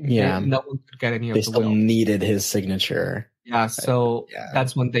 no one could get any of the will. They still needed his signature. Yeah, so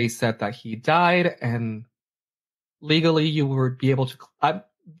that's when they said that he died, and legally you would be able to...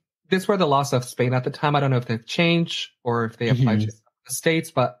 this were the laws of Spain at the time. I don't know if they've changed or if they applied to the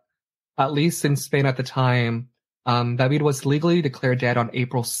states, but at least in Spain at the time, David was legally declared dead on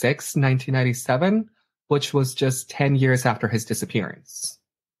April 6, 1997, which was just 10 years after his disappearance.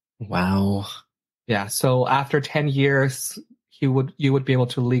 Wow. Yeah, so after 10 years, you would be able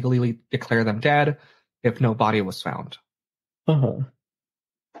to legally declare them dead if no body was found.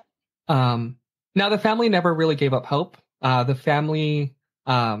 Now, the family never really gave up hope. The family's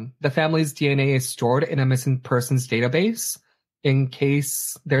DNA is stored in a missing persons database in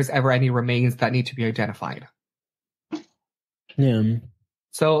case there's ever any remains that need to be identified. Yeah.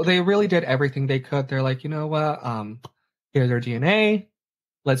 So they really did everything they could. They're like, you know what? Here's their DNA.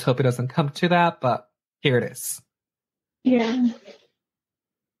 Let's hope it doesn't come to that, but here it is. Yeah.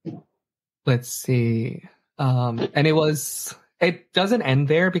 Let's see. And it doesn't end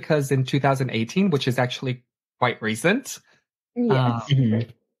there because in 2018, which is actually quite recent, Yes.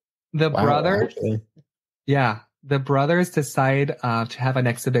 the Wow, brothers, actually. the brothers decide to have an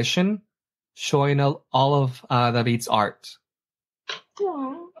exhibition showing all of David's art.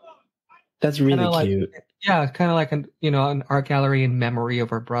 Aw. That's really Kinda like- cute. Yeah, kind of like an art gallery in memory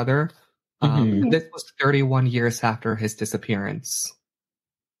of her brother. Mhm. This was 31 years after his disappearance.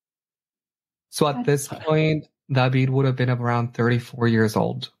 So at this point, David would have been around 34 years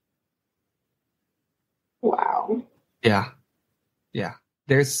old. Wow. Yeah.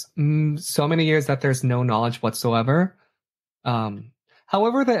 There's so many years that there's no knowledge whatsoever.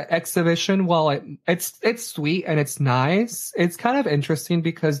 However, the exhibition, while it's sweet and it's nice, it's kind of interesting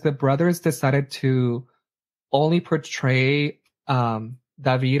because the brothers decided to only portray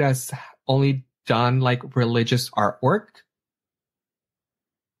David as only done like religious artwork.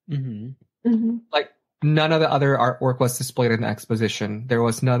 Mm-hmm. Like none of the other artwork was displayed in the exposition. There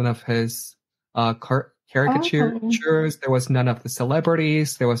was none of his caricatures. There was none of the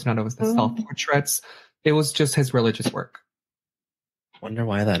celebrities. There was none of the self-portraits. It was just his religious work. Wonder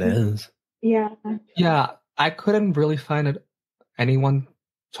why that is. Yeah. Yeah, I couldn't really find anyone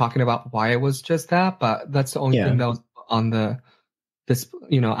talking about why it was just that, but that's the only thing that was on this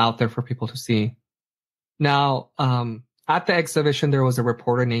out there for people to see. Now, at the exhibition, there was a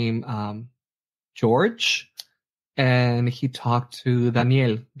reporter named George, and he talked to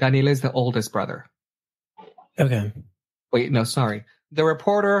Daniel. Daniel is the oldest brother. Okay. Wait, no, sorry. The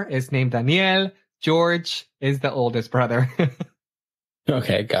reporter is named Daniel. George is the oldest brother.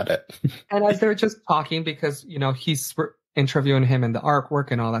 Okay, got it. And as they're just talking, because, he's interviewing him and the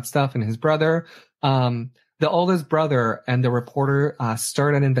artwork and all that stuff and his brother, the oldest brother and the reporter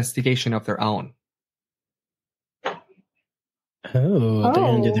start an investigation of their own. Oh, they're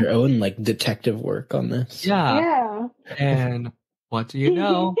going to do their own like detective work on this. Yeah. And what do you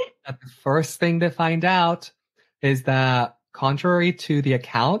know? That the first thing they find out is that contrary to the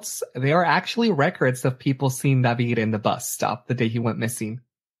accounts, there are actually records of people seeing David in the bus stop the day he went missing.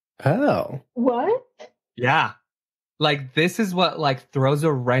 Oh. What? Yeah. Like, this is what, like, throws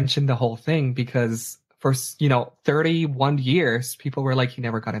a wrench in the whole thing because for, 31 years, people were like, he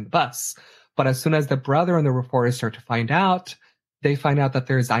never got in the bus. But as soon as the brother and the reporter start to find out, they find out that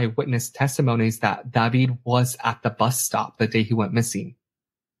there's eyewitness testimonies that David was at the bus stop the day he went missing.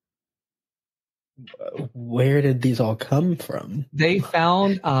 Where did these all come from? They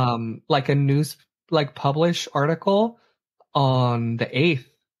found like a news published article on the 8th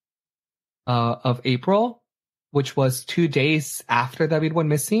of April, which was 2 days after David went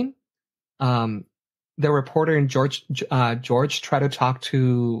missing. The reporter and George tried to talk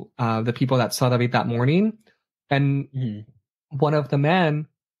to the people that saw David that morning, and one of the men,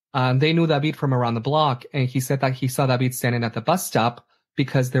 they knew David from around the block, and he said that he saw David standing at the bus stop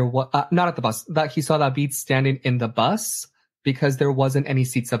because there was not at the bus, that he saw David standing in the bus because there wasn't any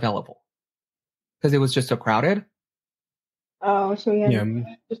seats available because it was just so crowded. Oh, so he had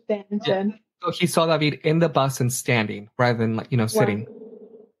to stand instead. So he saw David in the bus and standing rather than sitting.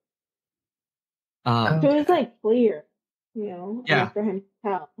 So it was like clear, Yeah. for him to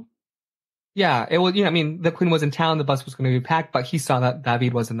tell. Yeah, it was. The Queen was in town. The bus was going to be packed, but he saw that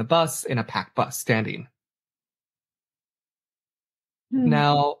David was in the bus, in a packed bus, standing.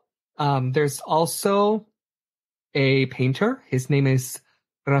 Now, there's also a painter. His name is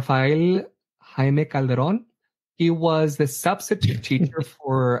Rafael Jaime Calderon. He was the substitute teacher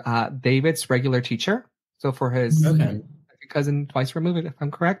for David's regular teacher. So for his cousin twice removed, if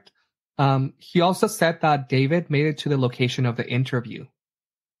I'm correct. He also said that David made it to the location of the interview.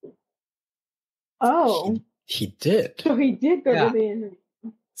 Oh. He did. So he did go to the interview.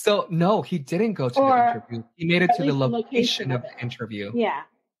 So no, he didn't go to the interview. He made it to the location of the interview. Yeah.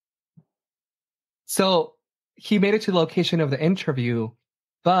 So he made it to the location of the interview,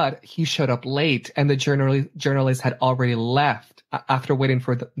 but he showed up late, and the journalist had already left after waiting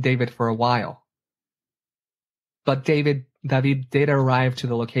for David for a while. But David did arrive to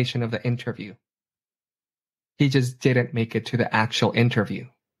the location of the interview. He just didn't make it to the actual interview.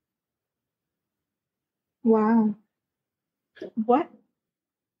 Wow. What?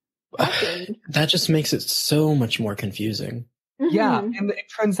 That just makes it so much more confusing. Yeah, and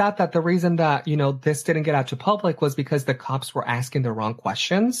it turns out that the reason that, this didn't get out to public was because the cops were asking the wrong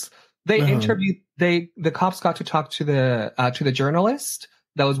questions. They interviewed, the cops got to talk to the journalist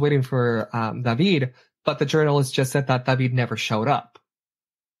that was waiting for David, but the journalist just said that David never showed up.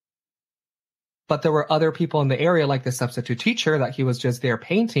 But there were other people in the area, like the substitute teacher, that he was just there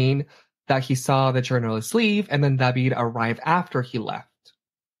painting, that he saw the journalist leave, and then David arrive after he left.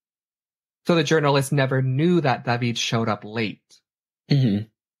 So the journalist never knew that David showed up late. Mm-hmm.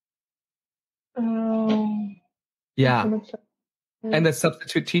 Oh. Yeah. And the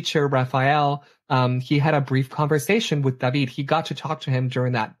substitute teacher, Raphael, he had a brief conversation with David. He got to talk to him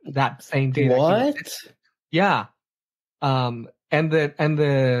during that same day. What? Yeah. And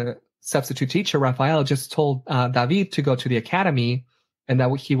the substitute teacher, Raphael, just told David to go to the academy and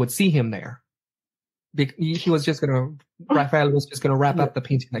that he would see him there. He was just going to, Raphael was just going to wrap up the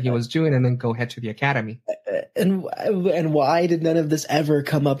painting that he was doing and then go head to the academy. And why did none of this ever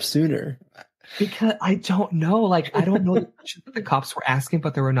come up sooner? Because I don't know. Like, I don't know the questions that the cops were asking,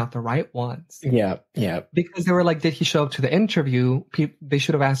 but they were not the right ones. Yeah. Because they were like, did he show up to the interview? They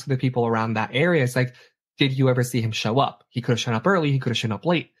should have asked the people around that area. It's like, did you ever see him show up? He could have shown up early. He could have shown up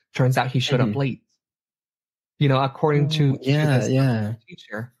late. Turns out he showed up late. According to the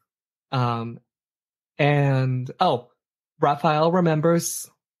teacher. Raphael remembers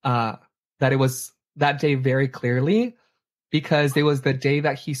that it was that day very clearly because it was the day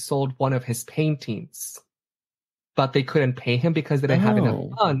that he sold one of his paintings, but they couldn't pay him because they didn't have enough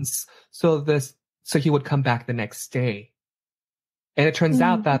funds. So he would come back the next day. And it turns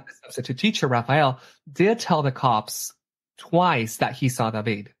out that the substitute teacher, Raphael, did tell the cops twice that he saw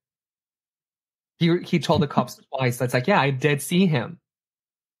David. He told the cops twice. That's like, yeah, I did see him.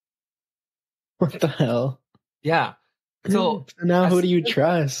 What the hell? Yeah. So now who do you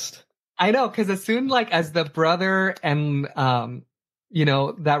trust? I know, because as soon as the brother and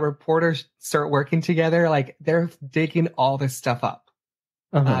that reporter start working together, they're digging all this stuff up.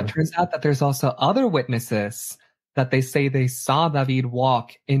 Turns out that there's also other witnesses that they say they saw David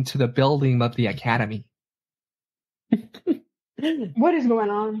walk into the building of the academy. What is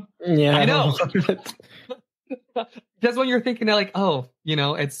going on? Yeah, I know. Just when you're thinking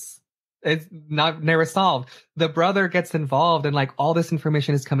it's never solved. The brother gets involved and all this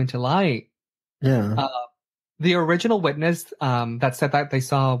information is coming to light. Yeah. The original witness that said that they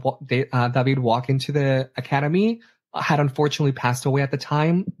saw David walk into the academy had unfortunately passed away at the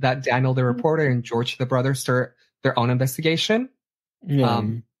time that Daniel, the reporter, and George, the brother, start their own investigation. Yeah.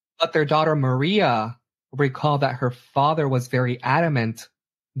 But their daughter, Maria, recalled that her father was very adamant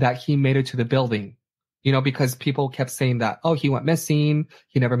that he made it to the building. Because people kept saying that, oh, he went missing.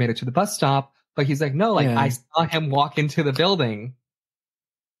 He never made it to the bus stop. But he's like, no, I saw him walk into the building.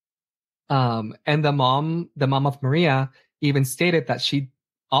 And the mom of Maria even stated that she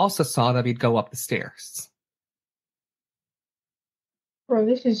also saw David go up the stairs. Bro,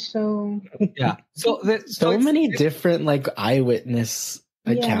 this is so... Yeah. So many different eyewitness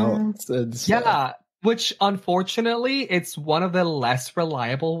accounts. And stuff. Yeah. Which unfortunately, it's one of the less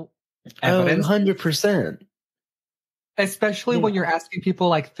reliable evidence. 100%. Especially when you're asking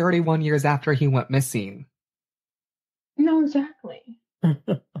people 31 years after he went missing. No, exactly.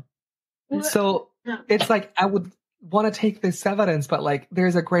 So it's I would want to take this evidence, but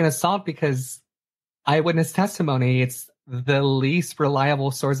there's a grain of salt because eyewitness testimony, it's the least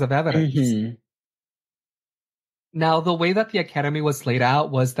reliable source of evidence. Mm-hmm. Now, the way that the academy was laid out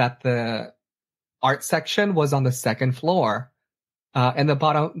was that the art section was on the second floor. And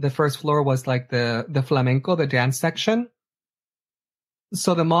the first floor was the flamenco, the dance section.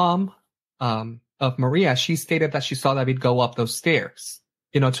 So the mom of Maria, she stated that she saw David go up those stairs,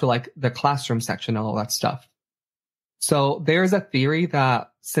 to the classroom section and all that stuff. So there's a theory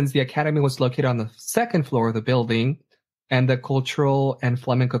that since the academy was located on the second floor of the building and the cultural and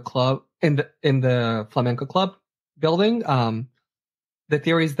flamenco club in the flamenco club building, the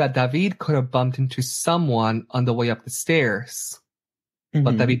theory is that David could have bumped into someone on the way up the stairs.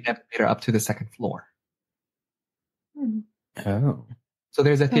 But David never made it up to the second floor. Oh. So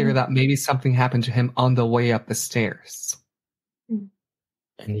there's a theory that maybe something happened to him on the way up the stairs. And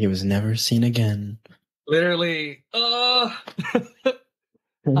he was never seen again. Literally.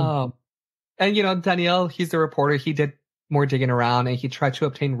 And, Daniel, he's the reporter. He did more digging around and he tried to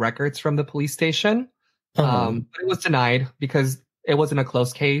obtain records from the police station. But it was denied because it wasn't a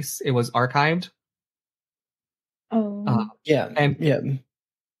closed case. It was archived.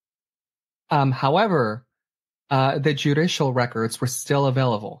 However, the judicial records were still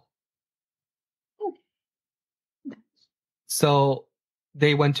available. So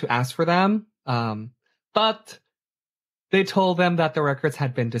they went to ask for them. But They told them that the records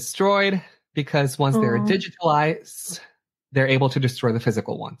had been destroyed because once they're digitalized, they're able to destroy the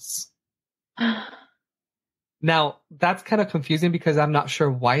physical ones. Now, that's kind of confusing because I'm not sure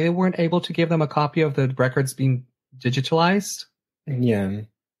why they weren't able to give them a copy of the records being digitalized. Yeah.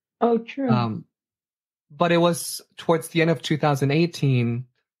 Oh, true. But it was towards the end of 2018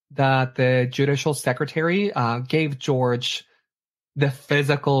 that the judicial secretary gave George the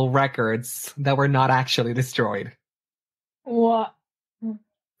physical records that were not actually destroyed. What? Why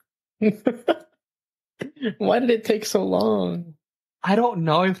did it take so long? I don't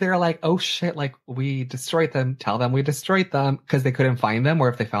know if they're like, oh shit, like we destroyed them. Tell them we destroyed them because they couldn't find them, or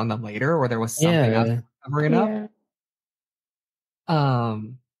if they found them later, or there was something else covering up.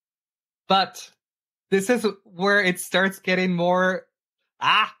 But this is where it starts getting more.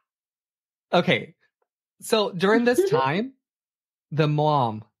 Okay. So during this time, the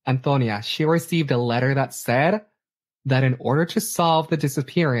mom, Antonia, she received a letter that said that in order to solve the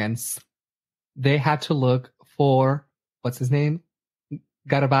disappearance, they had to look for what's his name?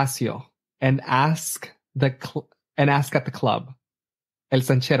 Garbacio, and ask at the club, El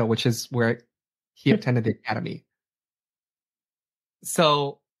Sanchero, which is where he attended the academy.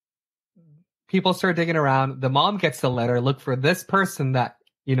 So people start digging around. The mom gets the letter, look for this person that,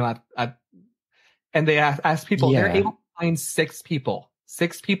 and they ask people. They're able to find six people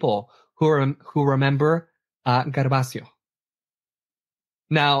who remember Garbacio.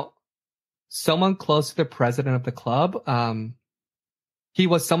 Now, someone close to the president of the club, he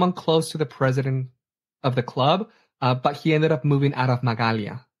was someone close to the president of the club, but he ended up moving out of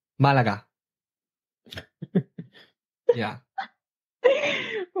Málaga. Yeah.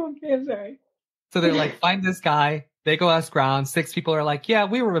 Okay, I'm sorry. So they're like, find this guy. They go ask around. Six people are like, yeah,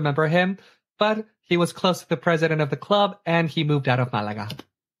 we remember him, but he was close to the president of the club and he moved out of Málaga.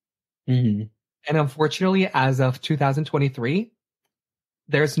 Mm-hmm. And unfortunately, as of 2023,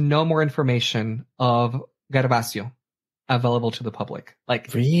 there's no more information of Garbacio available to the public.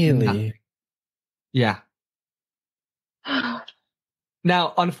 Like, really? Nothing. Yeah.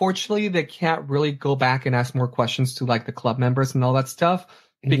 Now, unfortunately, they can't really go back and ask more questions to like the club members and all that stuff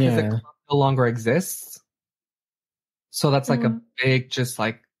because the club no longer exists. So that's like a big, just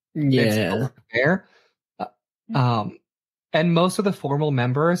like, it's over there. And most of the formal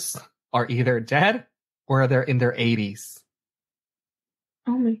members are either dead or they're in their 80s.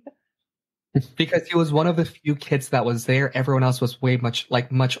 Oh my God. Because he was one of the few kids that was there. Everyone else was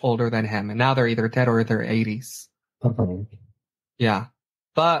much older than him. And now they're either dead or in their 80s. Yeah.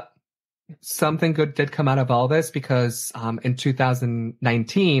 But something good did come out of all this because in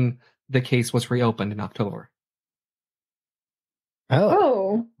 2019, the case was reopened in October.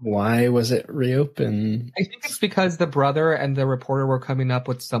 Oh. Why was it reopened? I think it's because the brother and the reporter were coming up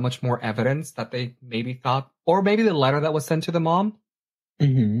with so much more evidence that they maybe thought, or maybe the letter that was sent to the mom.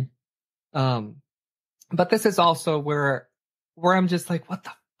 Mm-hmm. But this is also where I'm just like, what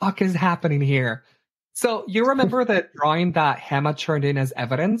the fuck is happening here? So you remember the drawing that Hema turned in as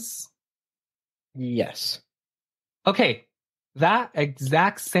evidence? Yes. Okay. That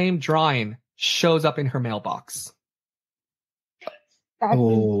exact same drawing shows up in her mailbox. That's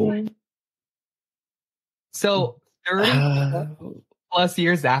insane. So 30 plus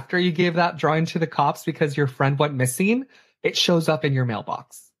years after you gave that drawing to the cops because your friend went missing, it shows up in your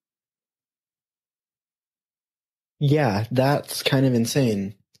mailbox. Yeah, that's kind of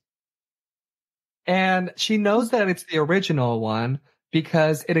insane. And she knows that it's the original one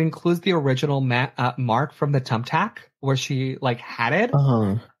because it includes the original mark from the thumbtack where she like had it.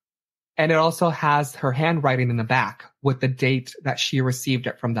 And it also has her handwriting in the back with the date that she received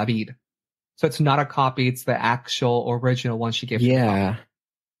it from David. So it's not a copy, it's the actual original one she gave. Yeah.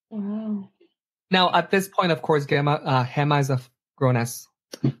 Wow. Now, at this point, of course, Hema is a grown-ass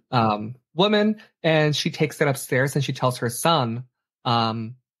woman, and she takes it upstairs and she tells her son,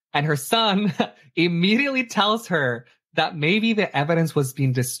 and her son immediately tells her that maybe the evidence was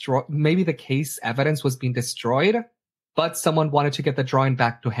being destroyed, maybe the case evidence was being destroyed, but someone wanted to get the drawing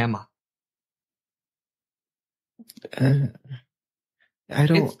back to Hema. I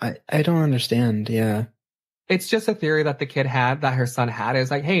don't understand. Yeah. It's just a theory that the kid had, that her son had,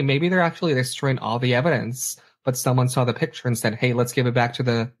 is like, hey, maybe they're actually destroying all the evidence, but someone saw the picture and said, hey, let's give it back to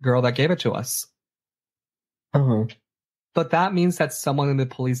the girl that gave it to us. But that means that someone in the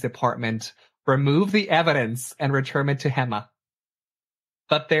police department removed the evidence and returned it to Hema.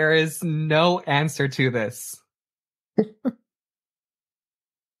 But there is no answer to this.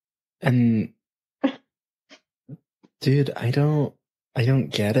 And dude, I don't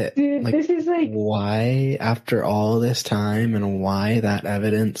get it. Dude, like, this is like, why after all this time and why that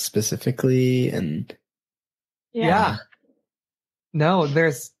evidence specifically? And Yeah. No,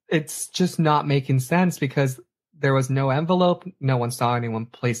 it's just not making sense because there was no envelope. No one saw anyone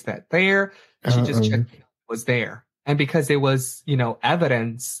place that there. She just checked it was there. And because it was,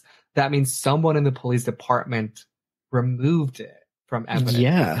 evidence, that means someone in the police department removed it from evidence.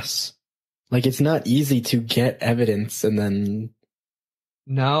 Yes. Like, it's not easy to get evidence and then...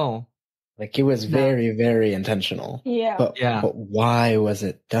 No. Like, it was very, very intentional. Yeah. But why was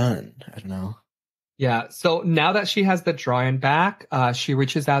it done? I don't know. Yeah. So now that she has the drawing back, she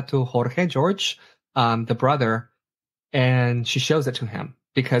reaches out to George, the brother, and she shows it to him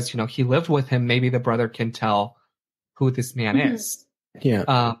because, he lived with him. Maybe the brother can tell who this man is.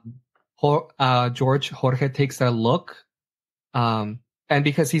 Yeah. Jorge takes a look. And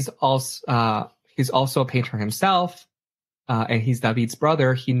because he's also a painter himself, and he's David's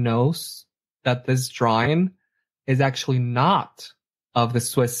brother, he knows that this drawing is actually not of the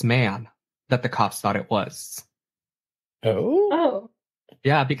Swiss man that the cops thought it was. Oh?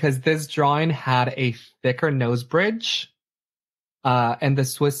 Yeah, because this drawing had a thicker nose bridge, and the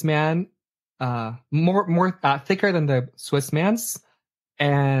Swiss man, more thicker than the Swiss man's,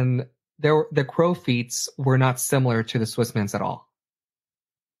 and the crow feet were not similar to the Swiss man's at all.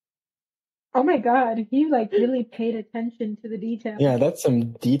 Oh my God, he really paid attention to the detail. Yeah, that's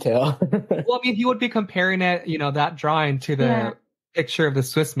some detail. Well, I mean, he would be comparing it, that drawing to the picture of the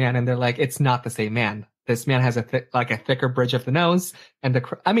Swiss man, and they're like, it's not the same man. This man has a thicker bridge of the nose, and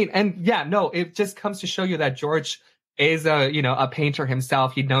it just comes to show you that George is a painter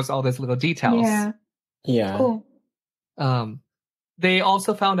himself. He knows all these little details. Yeah. Cool. They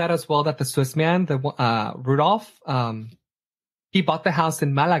also found out as well that the Swiss man, Rudolph, he bought the house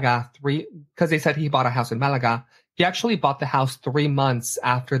in Málaga because they said he bought a house in Málaga. He actually bought the house 3 months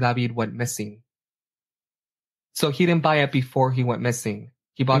after David went missing. So he didn't buy it before he went missing.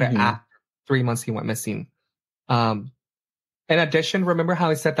 He bought it after 3 months he went missing. In addition, remember how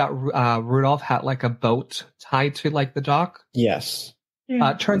I said that Rudolph had a boat tied to the dock? Yes.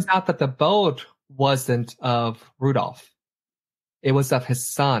 Turns out that the boat wasn't of Rudolph. It was of his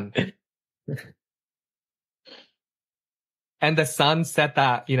son. And the son said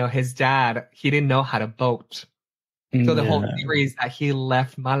that, his dad, he didn't know how to boat. So the whole theory is that he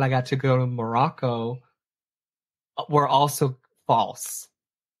left Malaga to go to Morocco were also false.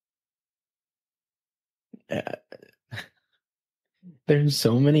 There's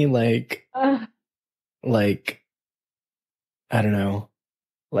so many I don't know,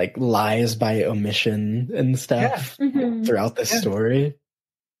 lies by omission and stuff throughout the story.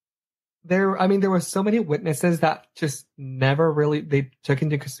 There were so many witnesses that just never really they took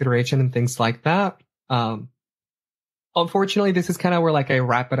into consideration and things like that. Unfortunately, this is kind of where I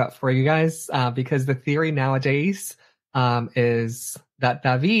wrap it up for you guys, because the theory nowadays is that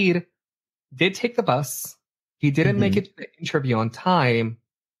David did take the bus. He didn't make it to the interview on time,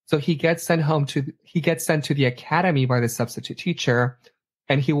 so he gets sent to the academy by the substitute teacher,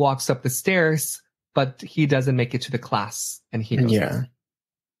 and he walks up the stairs, but he doesn't make it to the class, and he goes. Yeah.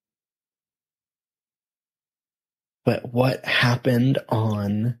 But what happened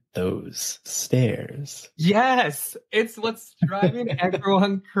on those stairs? Yes, it's what's driving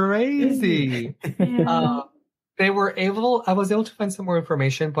everyone crazy. I was able to find some more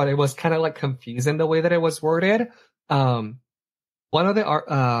information, but it was kind of confusing the way that it was worded. One of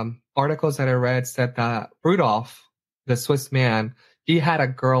the articles that I read said that Rudolph, the Swiss man, he had a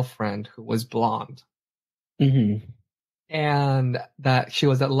girlfriend who was blonde. And that she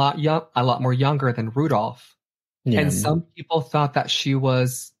was a lot more younger than Rudolph. Yeah. And some people thought that she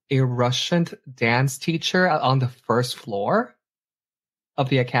was a Russian dance teacher on the first floor of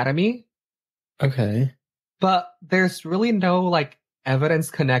the academy. Okay. But there's really no evidence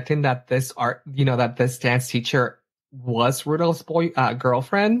connecting that this dance teacher was Rudolph's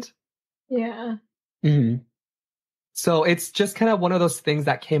girlfriend. Yeah. So it's just kind of one of those things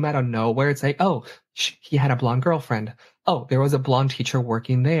that came out of nowhere. It's he had a blonde girlfriend. Oh, there was a blonde teacher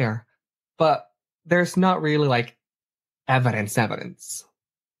working there. But there's not really evidence.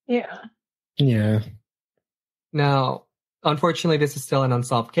 Yeah. Yeah. Now, unfortunately, this is still an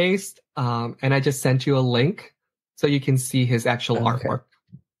unsolved case. And I just sent you a link so you can see his actual artwork.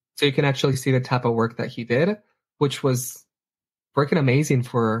 So you can actually see the type of work that he did, which was freaking amazing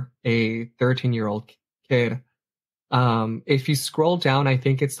for a 13-year-old kid. If you scroll down, I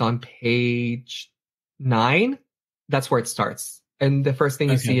think it's on page 9. That's where it starts. And the first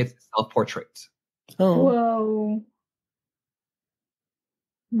thing you see is self-portrait. Oh. Whoa.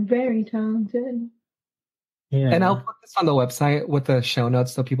 Very talented. Yeah. And I'll put this on the website with the show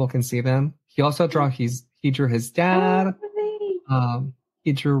notes so people can see them. He also he drew his dad.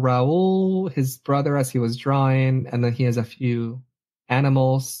 He drew Raul, his brother, as he was drawing, and then he has a few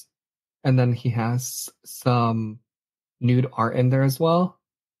animals, and then he has some nude art in there as well.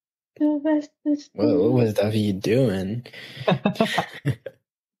 What was David doing?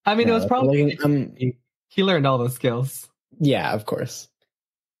 I mean, it was probably he learned all those skills. Yeah, of course.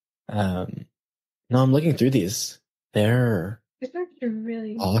 No, I'm looking through these. They're actually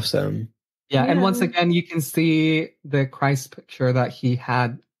really awesome. Yeah, and once again, you can see the Christ picture that he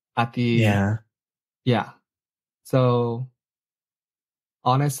had at the yeah. So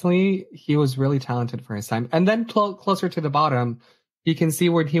honestly, he was really talented for his time. And then closer to the bottom, you can see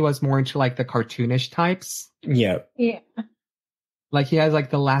where he was more into like the cartoonish types. Yeah. Like he has like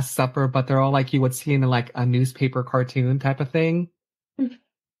the Last Supper, but they're all like you would see in like a newspaper cartoon type of thing.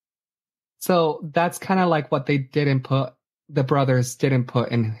 So that's kind of like what they didn't put, the brothers didn't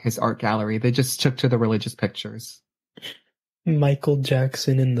put in his art gallery. They just took to the religious pictures. Michael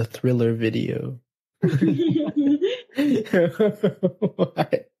Jackson in the Thriller video.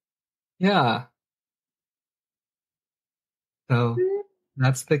 What? Yeah. So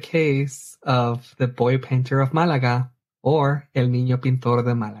that's the case of the boy painter of Málaga, or El Niño Pintor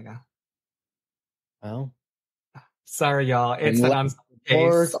de Málaga. Well, sorry, y'all. It's an unsolved case.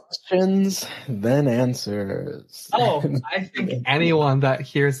 More questions than answers. Oh, I think anyone that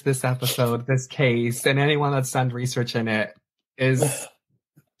hears this episode, this case, and anyone that's done research in it is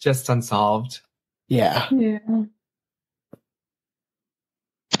just unsolved. Yeah.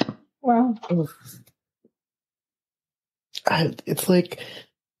 Wow. It's like,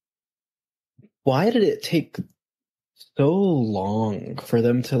 why did it take so long for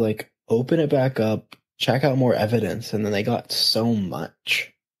them to like open it back up, check out more evidence, and then they got so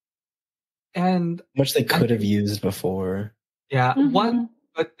much? And much they could have used before. Yeah, one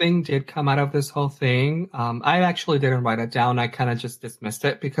good thing did come out of this whole thing. I actually didn't write it down. I kind of just dismissed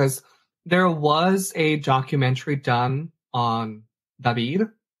it because there was a documentary done on David.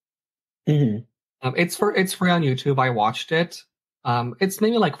 It's free on YouTube. I watched it. It's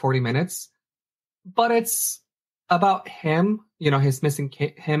maybe like 40 minutes, but it's about him, his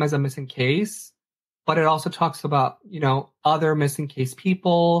him as a missing case. But it also talks about, other missing case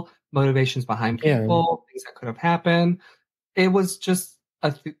people, motivations behind people, things that could have happened. It was just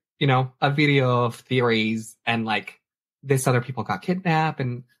a video of theories and like this other people got kidnapped,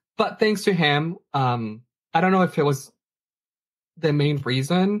 but thanks to him, I don't know if it was the main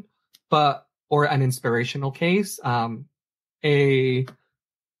reason, or an inspirational case. A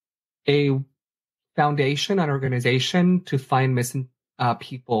foundation, an organization to find missing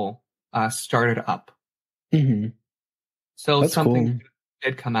people started up. So that's something cool.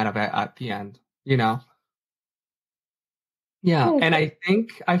 Did come out of it at the end, Yeah, and I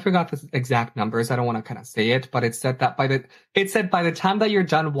think I forgot the exact numbers. I don't want to kind of say it, but it said that by the time that you're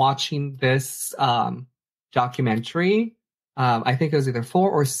done watching this documentary, I think it was either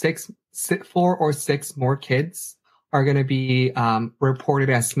 4 or 6 more kids are going to be reported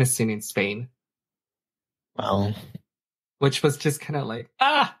as missing in Spain. Wow. Which was just kind of like,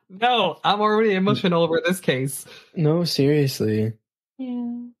 no, I'm already emotional over this case. No, seriously. Yeah.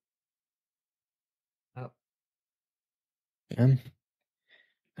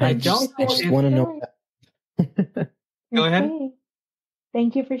 I just want to know. Go ahead.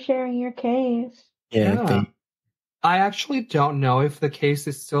 Thank you for sharing your case. Yeah. I actually don't know if the case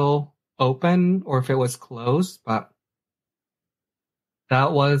is still open or if it was closed, but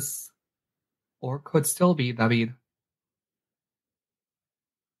that was, or could still be, David.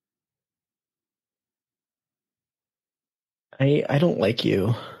 I don't like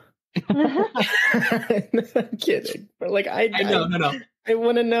you. I'm kidding, but like I know. I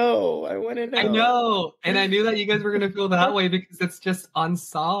want to know. I know, and I knew that you guys were gonna feel that way because it's just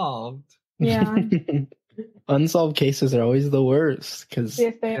unsolved. Yeah. Unsolved cases are always the worst because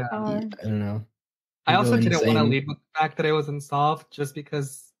yes, they are. I don't know. I also didn't want to leave with the fact that it was unsolved, just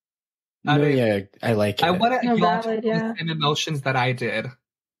because. I like it. I wanted y'all to feel the same emotions that I did.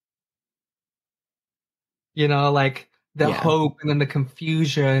 Like the hope and then the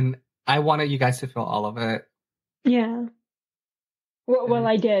confusion. I wanted you guys to feel all of it. Yeah. Well,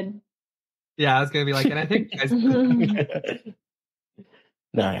 I did. Yeah, I was gonna be like, and I think you guys.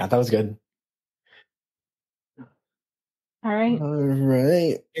 No, yeah, that was good. All right.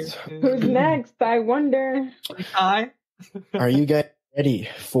 Who's next? I wonder. Hi. Are you guys ready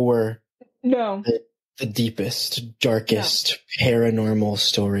for the deepest, darkest paranormal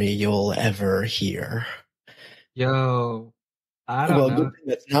story you'll ever hear? Yo, I don't know.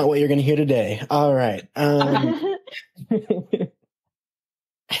 That's not what you're going to hear today. All right.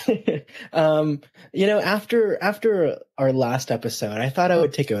 After our last episode, I thought I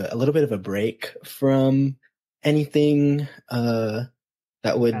would take a little bit of a break from anything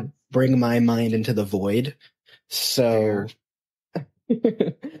that would bring my mind into the void. So,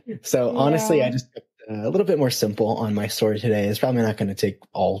 honestly, I just kept a little bit more simple on my story today. It's probably not going to take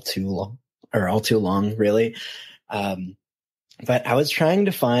all too long, really. But I was trying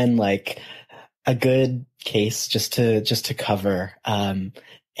to find like a good case just to cover. And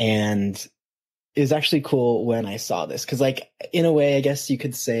it was actually cool when I saw this, because like in a way, I guess you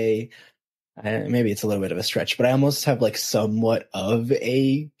could say, maybe it's a little bit of a stretch, but I almost have like somewhat of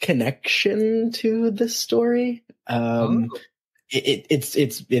a connection to this story.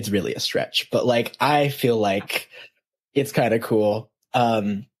 It's really a stretch, but like I feel like it's kind of cool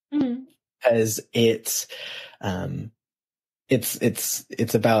because it's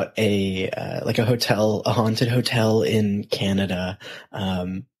about a like a hotel, a haunted hotel in Canada,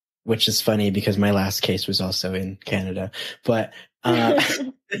 which is funny because my last case was also in Canada. But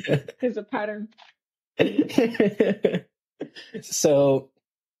there's a pattern. So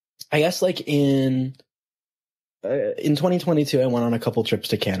I guess like in 2022, I went on a couple trips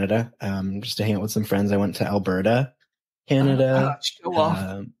to Canada, just to hang out with some friends. I went to Alberta, Canada. Show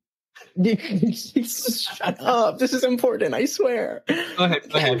off. Shut up. This is important, I swear. Go ahead.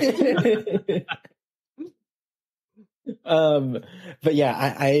 But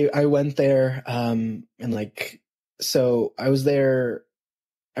yeah, I went there, and like, so I was there,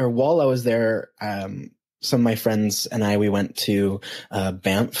 or while I was there, some of my friends and we went to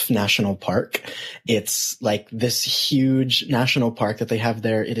Banff National Park. It's like this huge national park that they have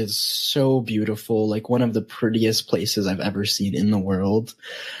there. It is so beautiful, like one of the prettiest places I've ever seen in the world.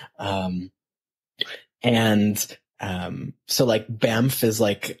 So like Banff is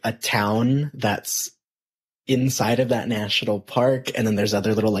like a town that's inside of that national park, and then there's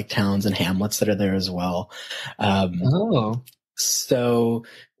other little like towns and hamlets that are there as well. So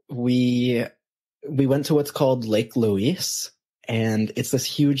we went to what's called Lake Louise, and it's this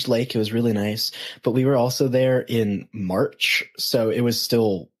huge lake. It was really nice, but we were also there in March, so it was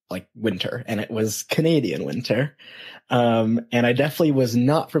still like winter, and it was Canadian winter. And I definitely was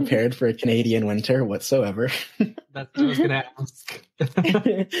not prepared for a Canadian winter whatsoever. That's what I was gonna ask.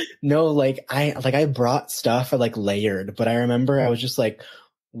 No, like I brought stuff, I like layered, but I remember I was just like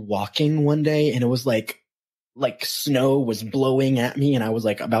walking one day, and it was like snow was blowing at me, and I was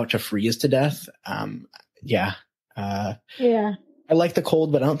like about to freeze to death. Yeah. I like the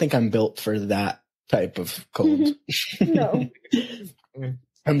cold, but I don't think I'm built for that type of cold. No.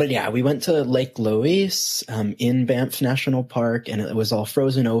 But yeah, we went to Lake Louise in Banff National Park, and it was all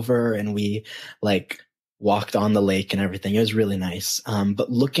frozen over, and we like walked on the lake and everything. It was really nice.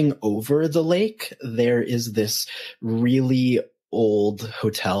 But looking over the lake, there is this really old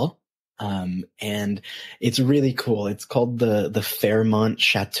hotel. And it's really cool. It's called the Fairmont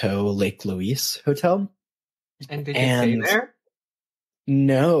Chateau Lake Louise Hotel. And did you stay there?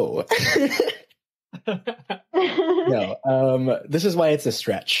 No. No. This is why it's a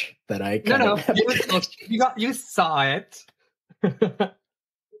stretch that I you saw it. You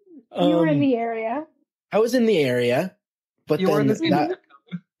were in the area. I was in the area, but you then were in the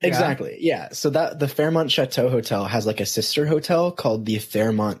exactly. Yeah. So that the Fairmont Chateau Hotel has like a sister hotel called the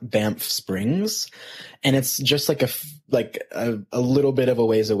Fairmont Banff Springs. And it's just like a little bit of a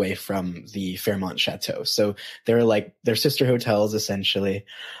ways away from the Fairmont Chateau. So they're sister hotels essentially.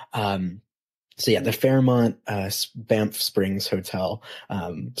 So yeah, the Fairmont Banff Springs Hotel.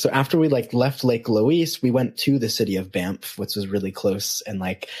 So after we like left Lake Louise, we went to the city of Banff, which was really close, and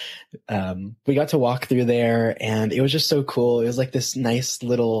like we got to walk through there, and it was just so cool. It was like this nice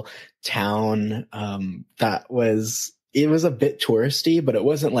little town it was a bit touristy, but it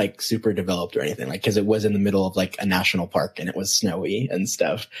wasn't like super developed or anything, like because it was in the middle of like a national park and it was snowy and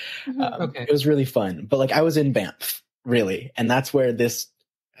stuff. Okay. It was really fun, but like I was in Banff, really, and that's where this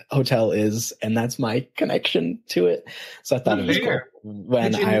hotel is, and that's my connection to it. So I thought it was cool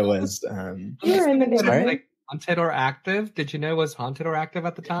when I was like haunted or active. Did you know it was haunted or active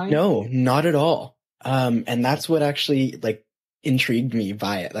at the time? No, not at all. And that's what actually like intrigued me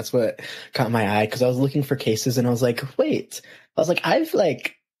by it. That's what caught my eye, because I was looking for cases and I was like, wait, I was like, I've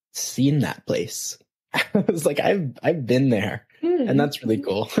like seen that place. I was like, I've been there, and that's really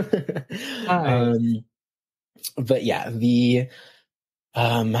cool. But yeah, the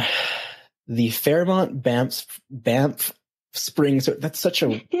Fairmont Banff Springs. That's such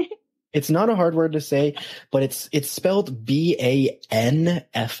a. It's not a hard word to say, but it's spelled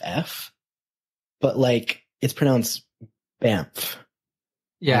Banff, but like it's pronounced Banff.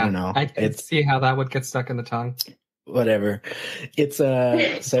 Yeah, I don't know. I could see how that would get stuck in the tongue. Whatever. It's so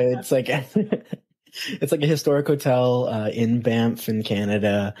it's like it's like a historic hotel in Banff in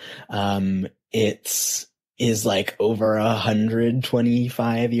Canada. It's is like over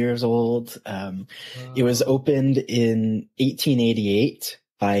 125 years old. It was opened in 1888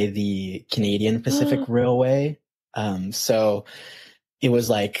 by the Canadian Pacific Railway. So it was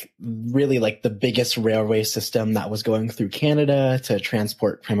like really like the biggest railway system that was going through Canada to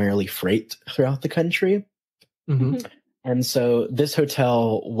transport primarily freight throughout the country. Mm-hmm. And so this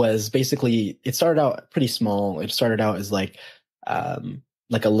hotel was basically, it started out pretty small. It started out as like a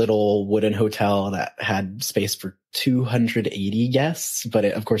little wooden hotel that had space for 280 guests, but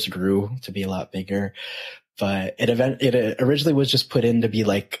it of course grew to be a lot bigger. But it originally was just put in to be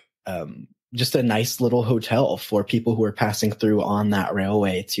like, just a nice little hotel for people who were passing through on that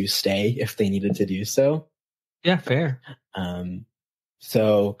railway to stay if they needed to do so. Yeah, fair.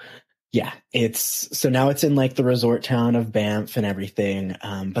 So yeah, so now it's in like the resort town of Banff and everything.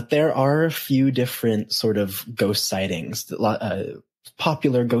 But there are a few different sort of ghost sightings,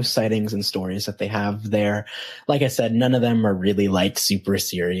 popular ghost sightings and stories that they have there. Like I said, none of them are really like super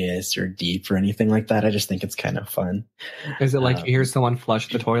serious or deep or anything like that. I just think it's kind of fun. Is it like you hear someone flush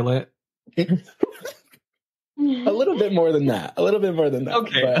the toilet? A little bit more than that.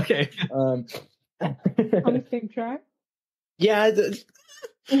 Okay, but, okay. On the same track? Yeah.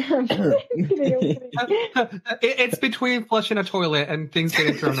 It's between flushing a toilet and things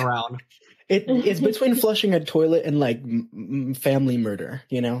getting thrown around. It's between flushing a toilet and like family murder,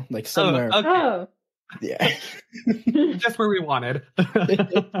 you know, like somewhere. Okay. Oh. Yeah. Just where we wanted.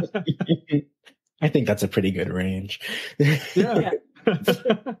 I think that's a pretty good range. Yeah.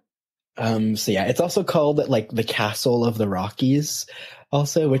 So yeah, it's also called like the Castle of the Rockies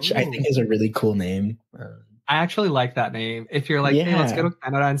also, which I think is a really cool name. I actually like that name. If you're like, hey, let's go to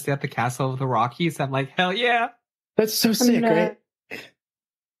Canada and stay at the Castle of the Rockies, I'm like, hell yeah. That's so sick, right?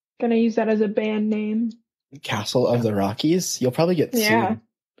 Gonna use that as a band name. Castle of the Rockies? You'll probably get sued. Yeah.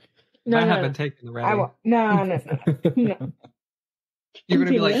 I haven't taken the ready. No. You're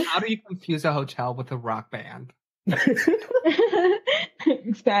gonna be like, how do you confuse a hotel with a rock band?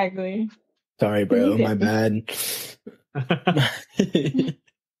 Exactly. Sorry, bro. My bad.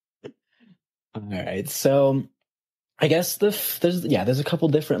 All right. So I guess there's a couple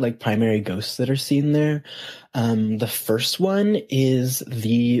different like primary ghosts that are seen there. The first one is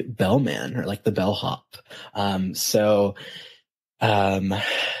the bellman or like the bellhop.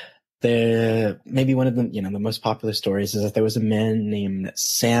 Maybe one of the, the most popular stories is that there was a man named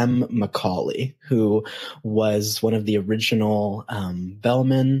Sam Macaulay who was one of the original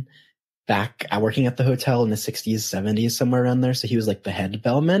bellmen back working at the hotel in the 60s, 70s, somewhere around there. So he was like the head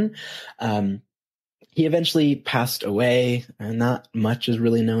bellman. He eventually passed away, and not much is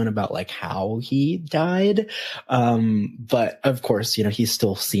really known about like how he died. But of course, he's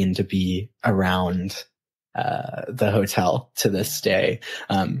still seen to be around the hotel to this day.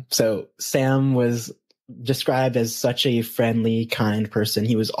 So Sam was described as such a friendly, kind person.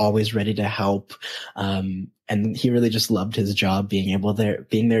 He was always ready to help. And he really just loved his job, being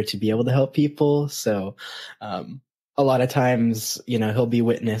there to be able to help people. So, a lot of times, he'll be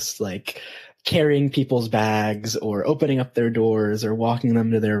witnessed like carrying people's bags or opening up their doors or walking them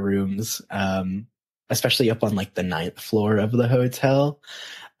to their rooms. Especially up on like the 9th floor of the hotel.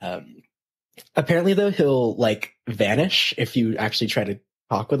 Apparently though, he'll like vanish if you actually try to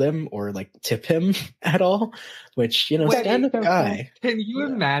talk with him or like tip him at all, which, stand-up guy. Can you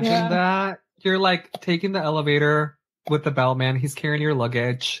imagine that? You're like taking the elevator with the bellman. He's carrying your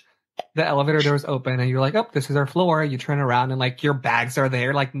luggage. The elevator doors open and you're like, oh, this is our floor. You turn around and like your bags are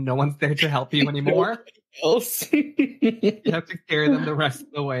there. Like no one's there to help you anymore. Else. You have to carry them the rest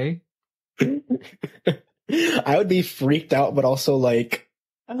of the way. I would be freaked out, but also like,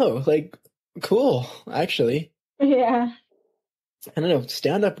 oh, like, cool, actually. Yeah. I don't know,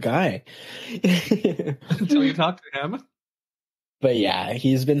 stand-up guy. Until you talk to him. But yeah,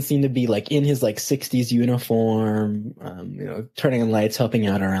 he's been seen to be like in his like 60s uniform, turning on lights, helping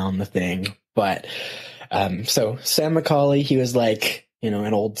out around the thing. But so Sam Macaulay, he was like,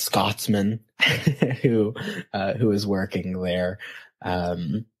 an old Scotsman who was working there.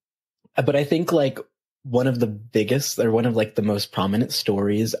 But I think like one of the biggest or one of like the most prominent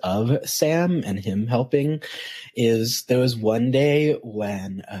stories of Sam and him helping is there was one day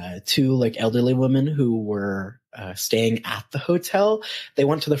when two like elderly women who were staying at the hotel, they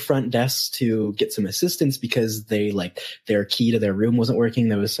went to the front desk to get some assistance because their key to their room wasn't working.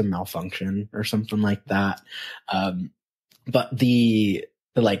 There was some malfunction or something like that. But the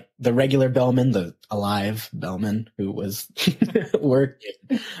regular bellman, the alive bellman who was working.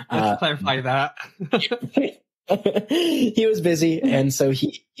 Let's clarify that. He was busy, and so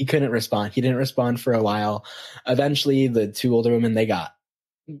he couldn't respond. He didn't respond for a while. Eventually, the two older women, they got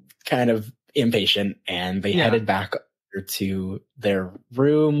kind of impatient, and they headed back to their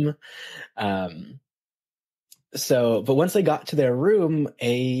room. But once they got to their room,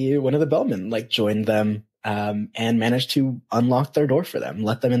 one of the bellmen like joined them and managed to unlock their door for them,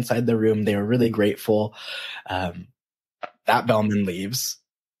 let them inside the room. They were really grateful. That bellman leaves.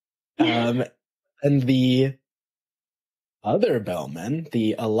 And the other bellman,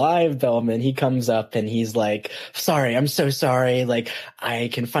 the alive bellman, he comes up and he's like, sorry, I'm so sorry. Like,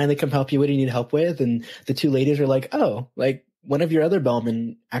 I can finally come help you. What do you need help with? And the two ladies are like, oh, like, one of your other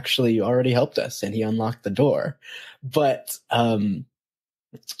bellmen actually already helped us, and he unlocked the door. But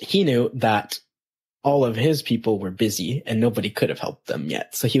he knew that all of his people were busy and nobody could have helped them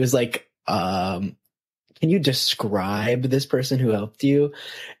yet. So he was like, can you describe this person who helped you?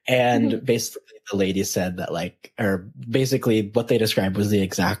 And basically the lady said that basically what they described was the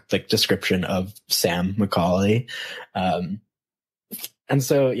exact like description of Sam McCauley. And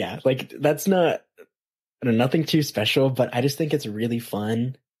so, yeah, like that's nothing too special, but I just think it's really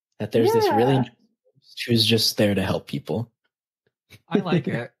fun that there's this really nice host who's just there to help people. I like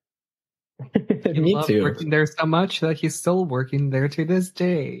it. Me too. Working there so much that he's still working there to this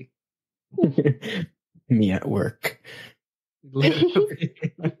day. Me at work. But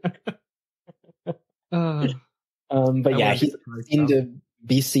yeah, he seemed to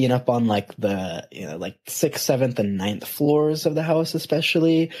be seen up on like the 6th, 7th, and 9th floors of the house,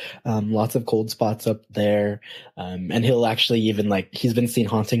 especially. Lots of cold spots up there. And he'll actually even he's been seen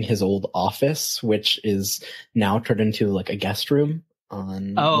haunting his old office, which is now turned into like a guest room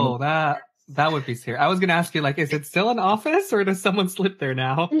on. Oh, that would be serious. I was going to ask you, is it still an office or does someone sleep there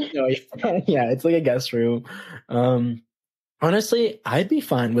now? No, yeah, it's like a guest room. Honestly, I'd be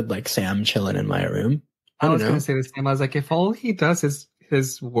fine with Sam chilling in my room. I was going to say the same. I was like, if all he does is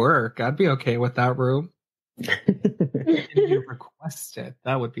his work, I'd be okay with that room. If you request it,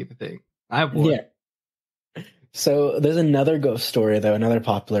 that would be the thing. I would. Yeah. So there's another ghost story, though, another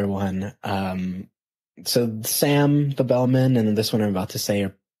popular one. So Sam, the bellman, and then this one I'm about to say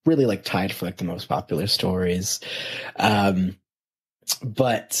are really tied for the most popular stories. But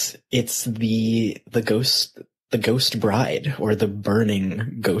it's the ghost bride, or the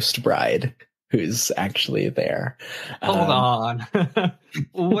burning ghost bride, who's actually there. Hold on.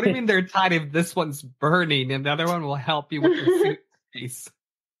 What do you mean they're tied if this one's burning and the other one will help you with your suitcase?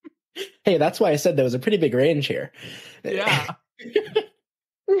 Hey, that's why I said there was a pretty big range here. Yeah.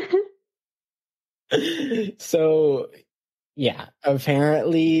 So, yeah,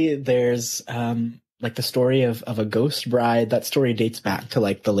 apparently there's the story of a ghost bride. That story dates back to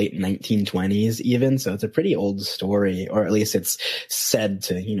the late 1920s even, so it's a pretty old story, or at least it's said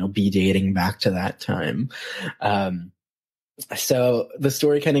to be dating back to that time. So the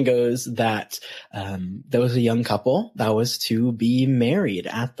story kind of goes that there was a young couple that was to be married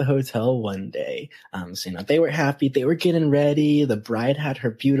at the hotel one day. So they were happy, they were getting ready, the bride had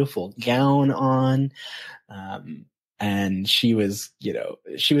her beautiful gown on, and she was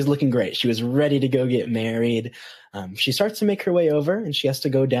looking great. She was ready to go get married. She starts to make her way over, and she has to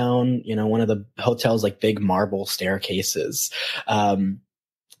go down, one of the hotel's big marble staircases.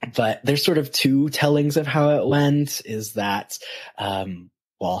 But there's sort of two tellings of how it went. Is that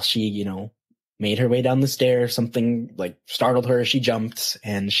while she, made her way down the stairs, something startled her. She jumped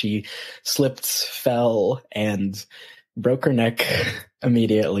and she slipped, fell, and broke her neck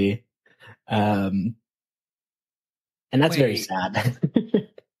immediately. And that's very sad.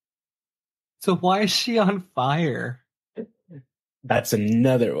 So why is she on fire? That's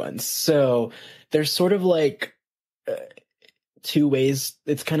another one. So there's sort of two ways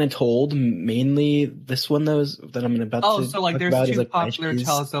it's kind of told. Mainly this one that I'm about to so talk there's about two is popular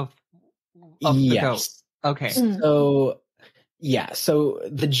tales of the yes. ghost. Okay. So yeah, so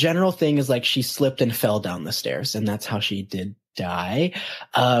the general thing is she slipped and fell down the stairs, and that's how she did die.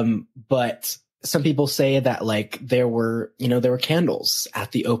 But some people say that there were candles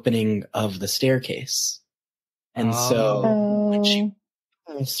at the opening of the staircase. And so when she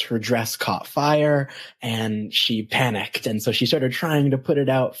her dress caught fire and she panicked, and so she started trying to put it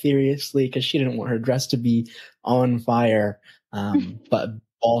out furiously because she didn't want her dress to be on fire. But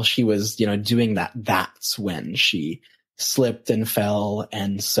while she was doing that, that's when she slipped and fell,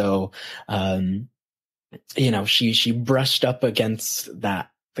 and so she brushed up against the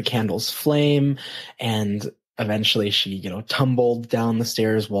candle's flame, and eventually she tumbled down the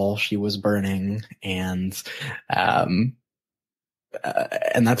stairs while she was burning, and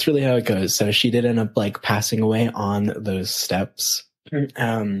that's really how it goes. So she did end up passing away on those steps.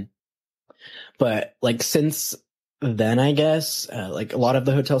 But since then I guess like a lot of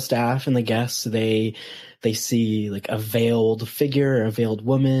the hotel staff and the guests, they see like a veiled figure, a veiled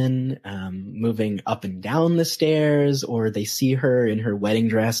woman moving up and down the stairs, or they see her in her wedding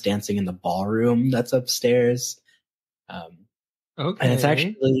dress dancing in the ballroom that's upstairs.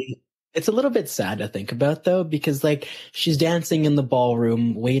 And it's a little bit sad to think about though, because like she's dancing in the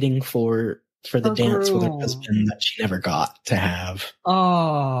ballroom waiting for the dance with her husband that she never got to have.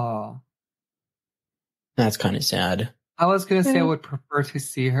 Oh. That's kind of sad. I was going to say I would prefer to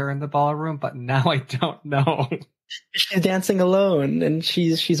see her in the ballroom, but now I don't know. She's dancing alone and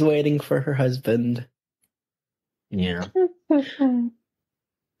she's waiting for her husband. Yeah.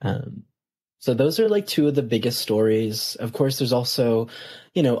 So those are like two of the biggest stories. Of course, there's also,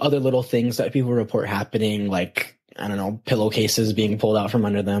 other little things that people report happening, like, I don't know, pillowcases being pulled out from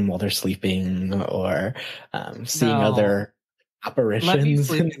under them while they're sleeping, or seeing other apparitions. Let me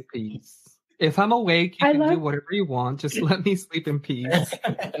sleep in peace. If I'm awake, you can do whatever you want. Just let me sleep in peace.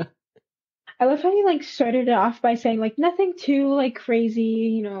 I love how you like started it off by saying like nothing too like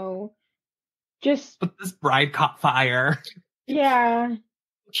crazy, just. But this bride caught fire. Yeah.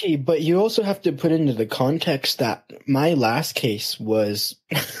 Okay, but you also have to put into the context that my last case was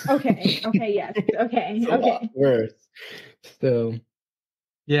okay, yes. Okay. a lot worse. So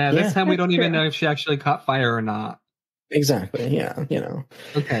this time we don't even know if she actually caught fire or not. Exactly. Yeah,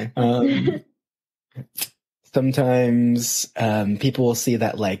 Okay. Sometimes people will see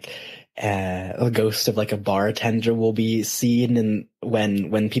that like a ghost of like a bartender will be seen, and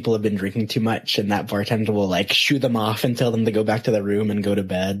when people have been drinking too much, and that bartender will like shoo them off and tell them to go back to their room and go to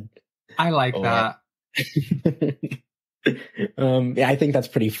bed. I like that. Yeah, I think that's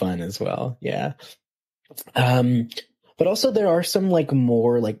pretty fun as well. Yeah. But also there are some like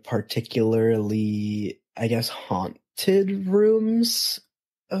more like particularly, I guess, haunted rooms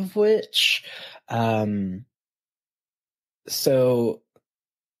of which, so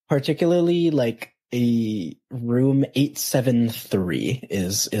particularly like a room 873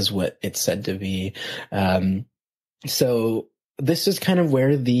 is what it's said to be. So this is kind of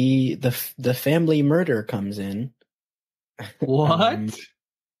where the family murder comes in. What?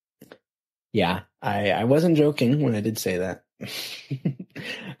 Yeah, I wasn't joking when I did say that.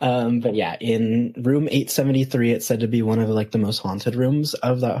 But yeah, in room 873, it's said to be one of like the most haunted rooms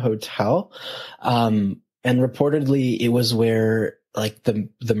of that hotel. And reportedly it was where like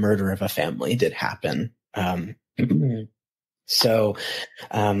the murder of a family did happen. So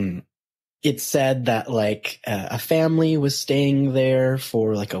it said that like a family was staying there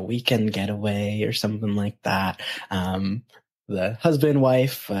for like a weekend getaway or something like that. The husband,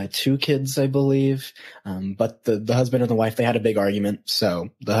 wife, 2 kids, I believe. But the husband and the wife, they had a big argument. So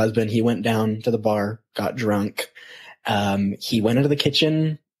the husband, he went down to the bar, got drunk. He went into the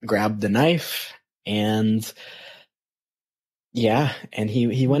kitchen, grabbed the knife, and he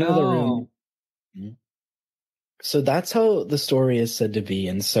went into the room. So that's how the story is said to be.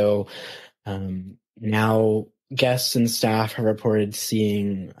 And so now guests and staff have reported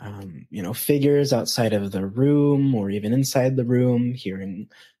seeing, figures outside of the room or even inside the room, hearing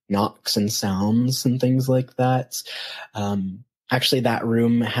knocks and sounds and things like that. Actually, that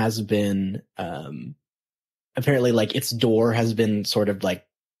room has been, apparently like its door has been sort of like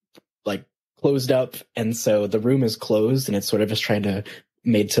closed up. And so the room is closed and it's sort of just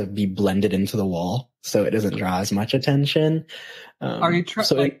made to be blended into the wall. So it doesn't draw as much attention. Are you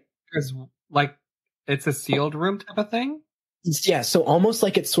trying it's a sealed room type of thing? Yeah, so almost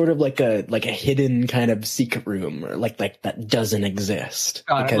like it's sort of like a hidden kind of secret room, or like that doesn't exist.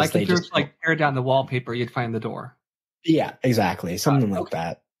 Got it. Like if you were to like tear down the wallpaper, you'd find the door. Yeah, exactly. Something like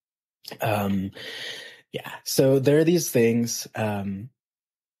that. Yeah. So there are these things.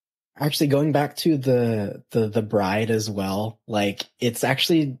 Actually, going back to the bride as well, like it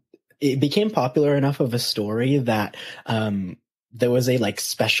became popular enough of a story that there was a like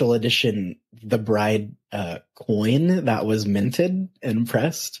special edition The Bride coin that was minted and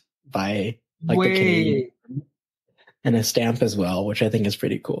pressed by like the Canadian, and a stamp as well, which I think is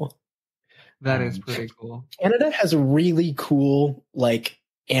pretty cool. That is pretty cool. Canada has really cool like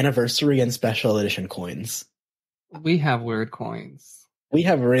anniversary and special edition coins. We have weird coins. We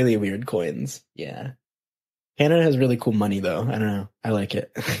have really weird coins. Yeah. Canada has really cool money though. I don't know. I like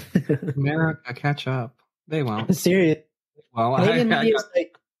it. America, catch up. They won't. Serious. Well, Canadian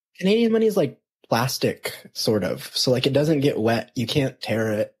money is like plastic, sort of. So like it doesn't get wet. You can't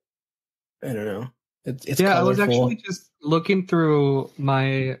tear it. I don't know. It's colorful. I was actually just looking through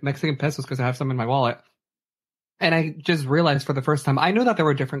my Mexican pesos because I have some in my wallet. And I just realized for the first time, I knew that there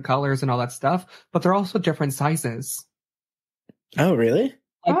were different colors and all that stuff, but they're also different sizes. Oh, really?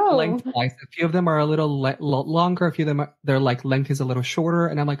 like Oh. lengthwise. A few of them are a little longer. A few of them their like length is a little shorter,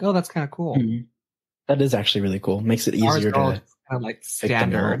 and I'm like, oh, that's kind of cool. Mhm. That is actually really cool. Makes it Ours easier are all to just kind of like pick them out.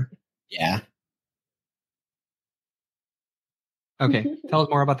 standard. Yeah. Okay, tell us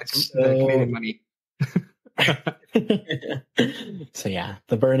more about the Canadian money. So yeah,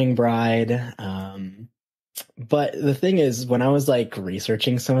 the Burning Bride. But the thing is, when I was like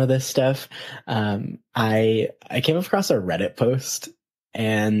researching some of this stuff, I came across a Reddit post,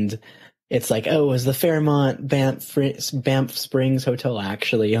 and it's like, oh, is the Fairmont Banff Springs Hotel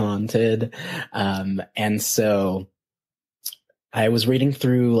actually haunted? And so I was reading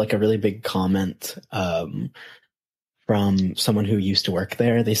through like a really big comment from someone who used to work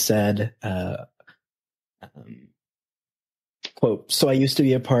there. They said, quote, so I used to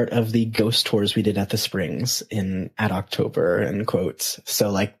be a part of the ghost tours we did at the Springs at October, end quotes. So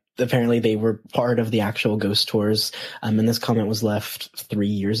like apparently they were part of the actual ghost tours. And this comment was left 3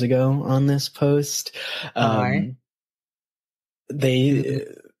 years ago on this post. They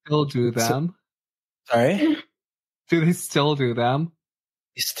still do them. Sorry? Do they still do them?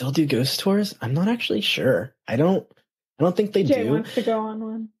 They still do ghost tours? I'm not actually sure. I don't think they Jay do. wants to go on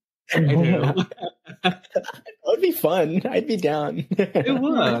one. I do. That would be fun. I'd be down. It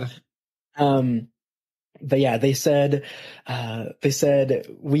would. But yeah, they said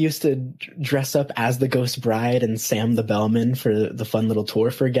we used to dress up as the Ghost Bride and Sam the Bellman for the fun little tour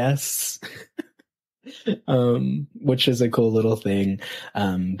for guests, which is a cool little thing.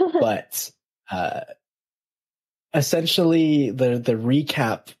 But essentially, the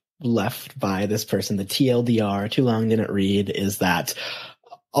recap left by this person, the TLDR, too long didn't read, is that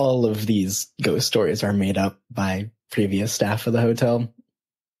all of these ghost stories are made up by previous staff of the hotel.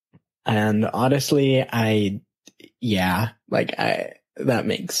 And honestly, that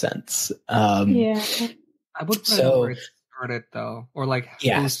makes sense. Yeah. I would put it where it started though, or like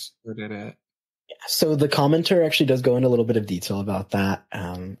who started it. Yeah, so the commenter actually does go into a little bit of detail about that.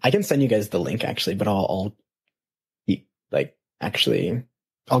 I can send you guys the link actually, but I'll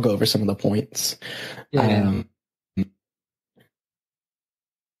go over some of the points. Yeah.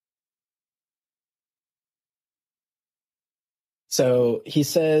 So he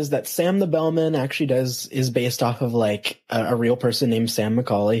says that Sam the Bellman actually is based off of like a real person named Sam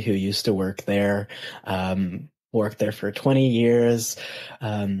McCauley who used to work there for 20 years.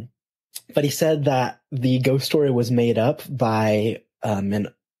 But he said that the ghost story was made up by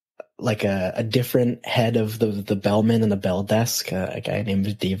a different head of the bellman and the bell desk, a guy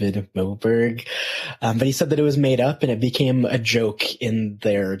named David Moberg. But he said that it was made up and it became a joke in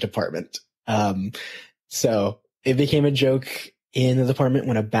their department. So it became a joke in the department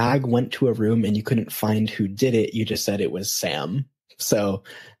when a bag went to a room and you couldn't find who did it. You just said it was Sam. So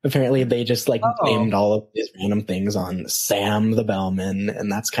apparently they just blamed all of these random things on Sam the Bellman.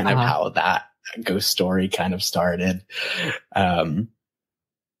 And that's kind of how that ghost story kind of started.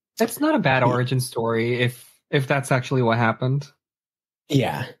 It's not a bad origin story if that's actually what happened.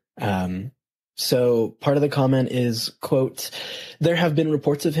 Yeah. So part of the comment is, quote, there have been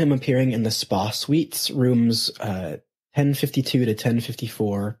reports of him appearing in the spa suites, rooms 1052 to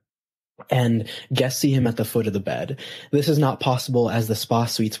 1054, and guests see him at the foot of the bed. This is not possible as the spa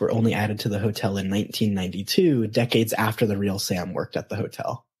suites were only added to the hotel in 1992, decades after the real Sam worked at the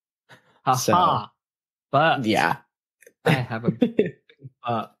hotel. So, but yeah. I have a big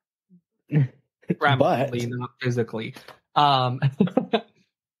but. Grammatically, not physically.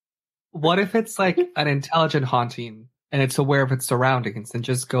 What if it's like an intelligent haunting and it's aware of its surroundings and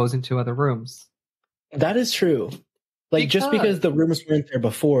just goes into other rooms? That is true. Just because the rooms weren't there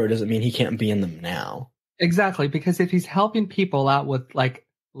before doesn't mean he can't be in them now. Exactly, because if he's helping people out with like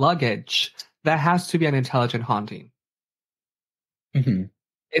luggage, that has to be an intelligent haunting. Mm-hmm.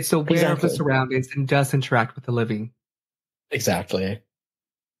 It's aware of the surroundings and does interact with the living. Exactly.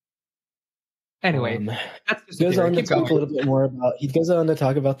 Anyway, that's just he goes on to talk a little bit more about. He goes on to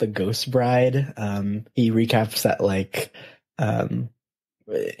talk about the Ghost Bride. He recaps that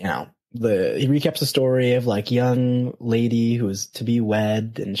he recaps the story of young lady who is to be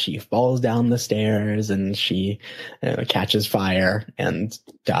wed, and she falls down the stairs and she catches fire and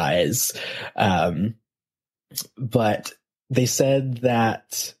dies. But they said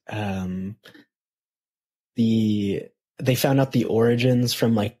that they found out the origins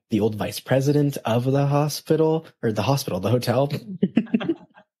from the old vice president of the hotel of the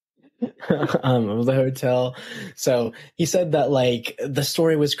hotel. So he said that the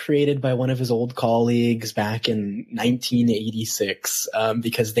story was created by one of his old colleagues back in 1986,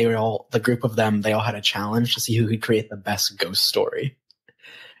 because they were the group of them, they all had a challenge to see who could create the best ghost story.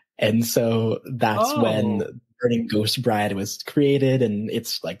 And so that's when burning ghost bride was created, and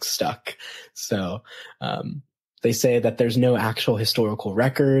it's like stuck. So they say that there's no actual historical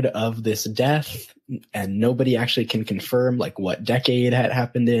record of this death, and nobody actually can confirm like what decade it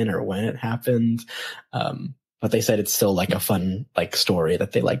happened in or when it happened. But they said it's still like a fun like story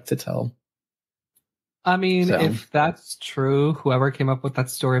that they like to tell. I mean, So. if that's true, whoever came up with that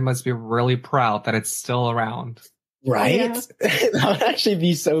story must be really proud that it's still around. Right? Yeah. That would actually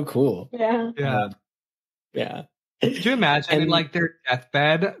be so cool. Yeah. Yeah. Yeah. Could you imagine in like their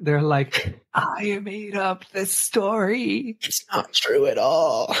deathbed, they're like, I made up this story. It's not true at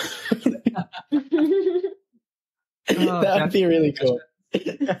all. Oh, That would be really cool.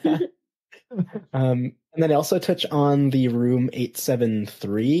 And then I also touch on the room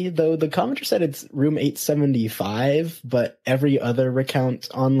 873, though the commenter said it's room 875, but every other recount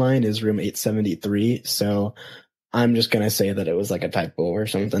online is room 873. So I'm just going to say that it was like a typo or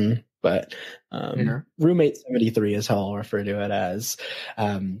something, but room 873 is how I'll refer to it as.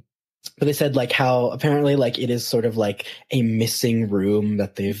 But they said like how apparently like it is sort of like a missing room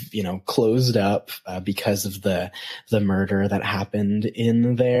that they've, closed up because of the murder that happened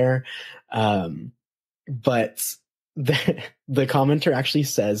in there. But the commenter actually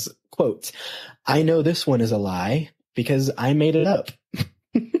says, quote, I know this one is a lie because I made it up.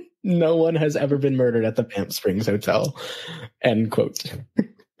 No one has ever been murdered at the Banff Springs Hotel. End quote.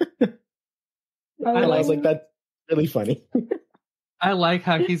 I was like, that's really funny. I like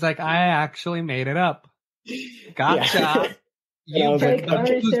how he's like, I actually made it up. Gotcha. Yeah. You Take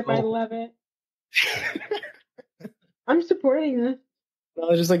ownership. I love it. I'm supporting this. I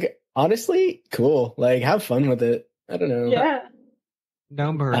was just like, honestly, cool. Like, have fun with it. I don't know. Yeah.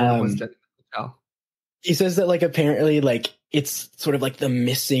 No murder was done in the hotel. He says that like apparently like it's sort of like the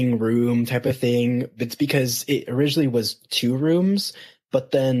missing room type of thing. It's because it originally was 2 rooms,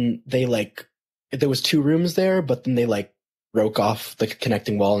 but then they like there was 2 rooms there, but then they like broke off the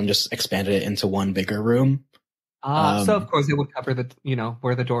connecting wall and just expanded it into one bigger room. So of course it would cover the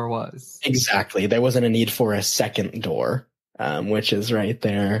where the door was. Exactly. There wasn't a need for a second door, which is right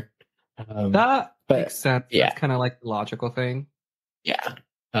there. That makes sense. Yeah. That's kind of like the logical thing. Yeah.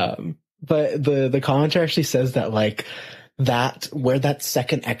 But the commenter actually says that like that where that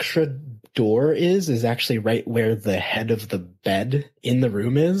second extra door is actually right where the head of the bed in the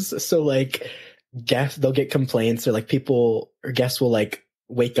room is. So like they'll get complaints or like people or guests will like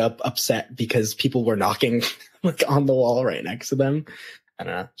wake up upset because people were knocking like on the wall right next to them. I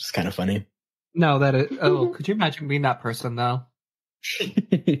don't know, just kind of funny. No, could you imagine being that person though?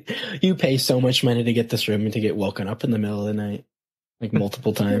 You pay so much money to get this room and to get woken up in the middle of the night. Like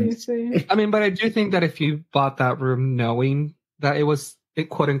multiple times. I mean, but I do think that if you bought that room knowing that it was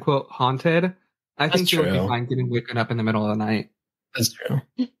quote unquote haunted, I think you would be fine getting waken up in the middle of the night. That's true.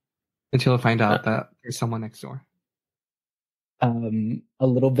 Until you find out that there's someone next door. A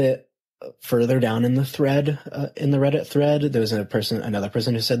little bit further down in the thread, in the Reddit thread, there was another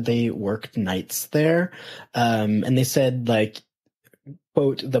person who said they worked nights there. And they said like,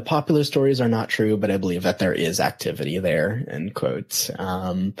 quote, the popular stories are not true, but I believe that there is activity there, end quote.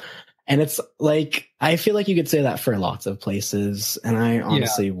 And it's like, I feel like you could say that for lots of places. And I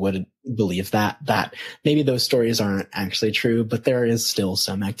honestly would believe that maybe those stories aren't actually true, but there is still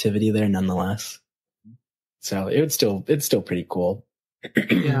some activity there nonetheless. So it's still pretty cool.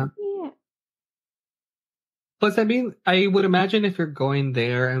 Yeah. Plus, I mean, I would imagine if you're going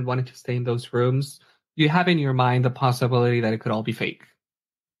there and wanting to stay in those rooms, you have in your mind the possibility that it could all be fake.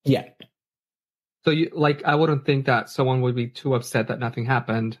 Yeah. So I wouldn't think that someone would be too upset that nothing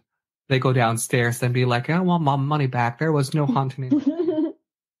happened. They go downstairs and be like, I want my money back. There was no haunting.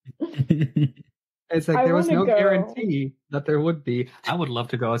 It's like there was no guarantee that there would be. I would love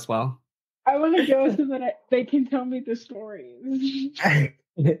to go as well. I want to go so that they can tell me the stories.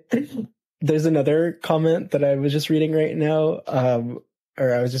 There's another comment that I was just reading right now.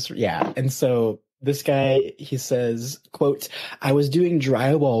 And so this guy, he says, quote, I was doing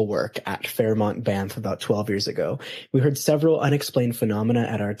drywall work at Fairmont Banff about 12 years ago. We heard several unexplained phenomena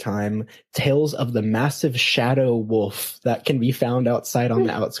at our time, tales of the massive shadow wolf that can be found outside on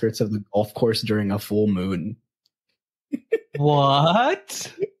the outskirts of the golf course during a full moon.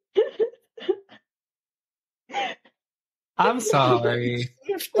 What? I'm sorry.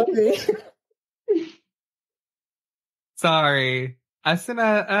 Sorry. I sent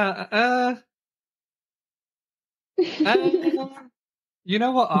you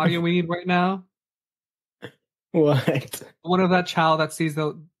know what audio we need right now? What? One of that child that sees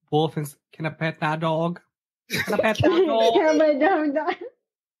the wolf and can I pet that dog? Can I pet that dog? Can I pet that dog?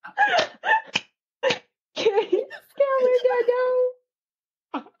 Can I pet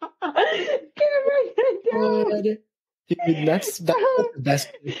that dog? god. Dude, that's the best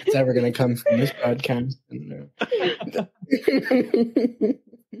that's ever gonna come from this podcast.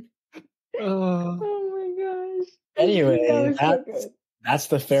 Oh my gosh. Anyway, That was so good. that's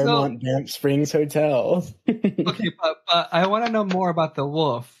the Fairmont Banff Springs Hotel. Okay, but I want to know more about the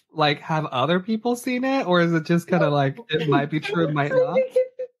wolf. Like, have other people seen it, or is it just kind of like it might be true, it might not?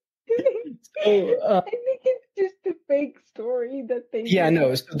 I think it's just a fake story that they. Yeah,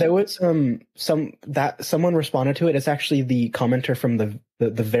 no. So there was someone responded to it. It's actually the commenter from the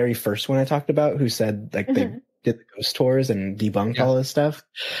very first one I talked about who said like they did the ghost tours and debunked all this stuff.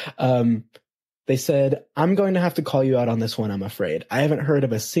 They said, "I'm going to have to call you out on this one, I'm afraid. I haven't heard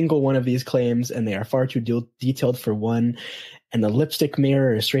of a single one of these claims, and they are far too detailed for one. And the lipstick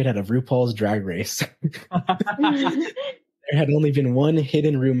mirror is straight out of RuPaul's Drag Race." There had only been one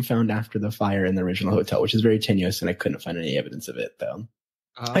hidden room found after the fire in the original hotel, which is very tenuous, and I couldn't find any evidence of it, though.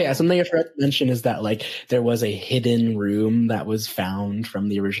 Oh yeah, something I forgot to mention is that like there was a hidden room that was found from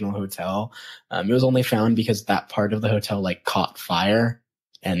the original hotel. It was only found because that part of the hotel like caught fire,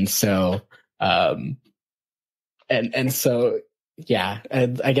 and so and so yeah.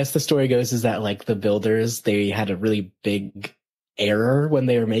 And I guess the story goes is that like the builders, they had a really big error when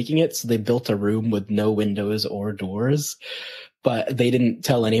they were making it, so they built a room with no windows or doors, but they didn't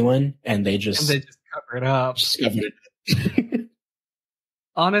tell anyone, and they just covered it up.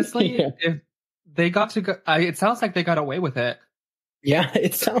 Honestly, if they got to go, it sounds like they got away with it. Yeah,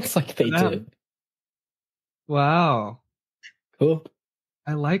 it sounds like they did. Wow, cool.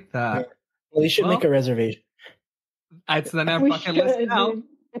 I like that. Yeah. Well, you should make a reservation. It's on our bucket list now.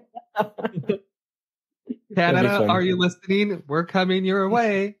 Canada, are you listening? We're coming your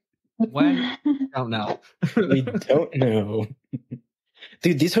way. When? Don't know. We don't know.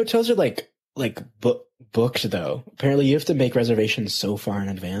 Dude, these hotels are like booked though. Apparently you have to make reservations so far in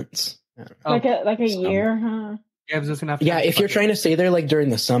advance. Like a year, huh? Yeah, if you're trying to stay there like during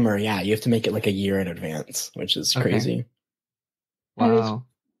the summer, yeah, you have to make it like a year in advance, which is crazy. Wow.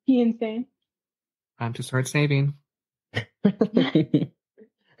 Insane. Time to start saving.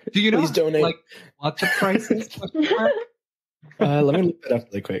 Do you know, please donate. Like, what the price is? Let me look it up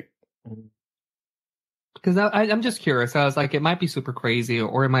really quick. Because I'm just curious. I was like, it might be super crazy,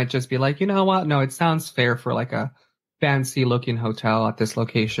 or it might just be like, you know what? No, it sounds fair for like a fancy looking hotel at this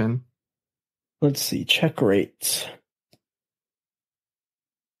location. Let's see. Check rates.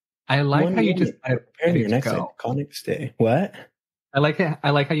 I like how you just had it ready your next iconic stay. What? I like it.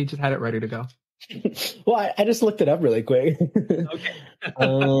 I like how you just had it ready to go. Well, I just looked it up really quick.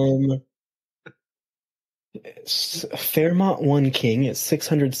 Okay. Fairmont One King is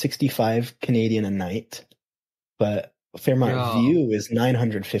 665 Canadian a night, but Fairmont View is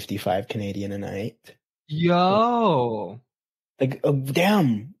 955 Canadian a night. Yo, like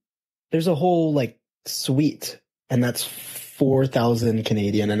damn, there's a whole like suite, and that's 4,000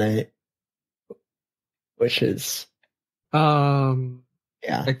 Canadian a night, which is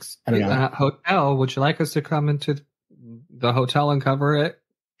yeah. I don't know. Hotel, would you like us to come into the hotel and cover it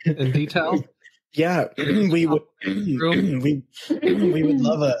in detail? Yeah, we would. we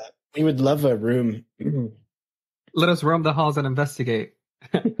would love a room. Let us roam the halls and investigate.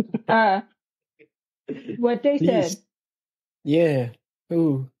 What they said. Yeah.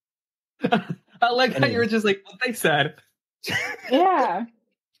 Ooh. I like how you were just like what they said. Yeah.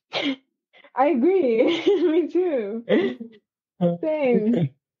 I agree. Me too. Same.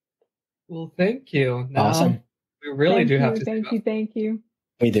 Well, thank you. Now, awesome. We really do have to. Thank you.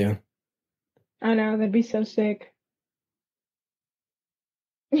 We do. I know, that'd be so sick.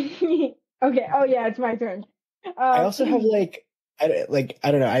 Okay. Oh yeah, it's my turn. I also have I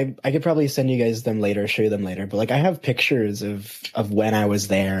don't know. I could probably send you guys them later, show you them later. But like I have pictures of when I was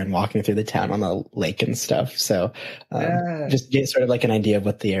there and walking through the town on the lake and stuff. So just get sort of like an idea of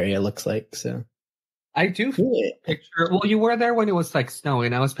what the area looks like. So I do picture. Well, you were there when it was like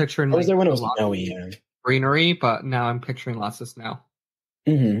snowing. I was picturing. I was there when it was snowy. Yeah. Greenery, but now I'm picturing lots of snow.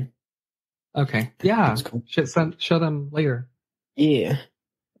 Mm-hmm. Okay. Yeah. Cool. Show them later. Yeah.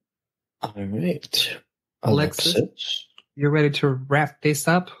 All right. Alexis, you're ready to wrap this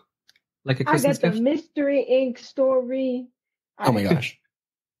up like a Christmas gift? I got the Mystery Inc. story. Oh my gosh.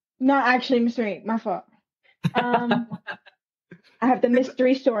 Not actually Mystery Inc. My fault. I have the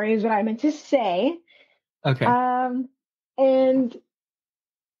mystery story is what I meant to say. Okay. And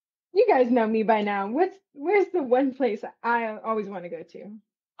you guys know me by now. Where's the one place I always want to go to?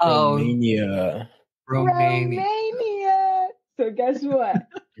 Romania. So guess what?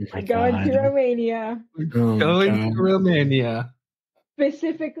 Oh going to Romania. Going to Romania.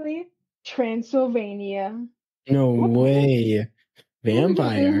 Specifically, Transylvania. No way.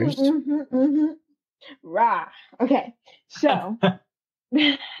 Vampires. Rah. Okay. So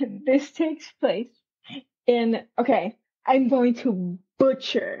this takes place in, okay, I'm going to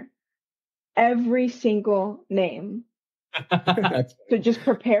butcher every single name. So just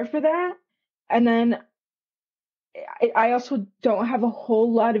prepare for that. And then I also don't have a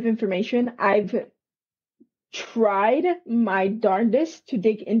whole lot of information. I've tried my darndest to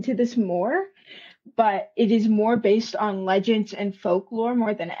dig into this more, but it is more based on legends and folklore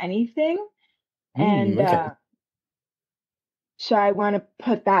more than anything. And okay. so I want to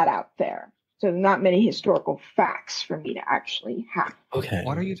put that out there. So not many historical facts for me to actually have. Okay.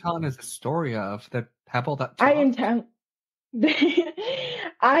 What are you telling us a story of? The pebble that I talked?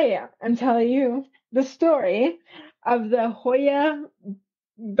 am telling you the story of the Hoya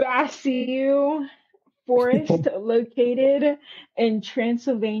Baciu forest located in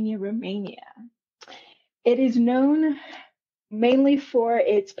Transylvania, Romania. It is known mainly for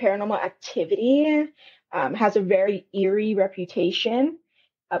its paranormal activity, has a very eerie reputation,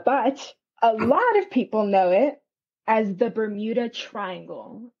 but a lot of people know it as the Bermuda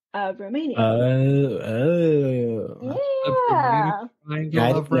Triangle of Romania. Yeah. I didn't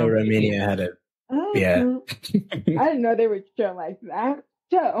know Romania had it. Yeah. I didn't know they were chill like that.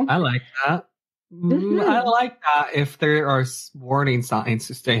 So I like that. I like that if there are warning signs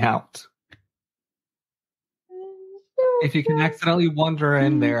to stay out. If you can accidentally wander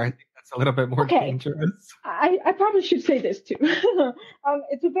in there, I think that's a little bit more dangerous. I probably should say this too.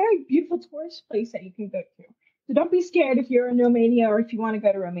 It's a very beautiful tourist place that you can go to. So don't be scared if you're in Romania or if you want to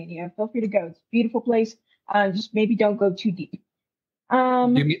go to Romania. Feel free to go. It's a beautiful place. Just maybe don't go too deep.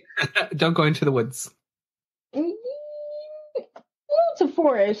 Don't go into the woods. It's a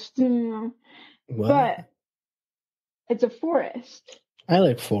forest. But it's a forest. I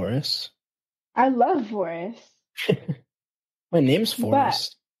like forests. I love forests. My name's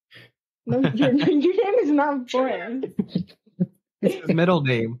Forrest. No, your name is not Forrest. It's his middle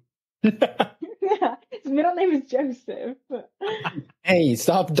name. His middle name is Joseph. Hey,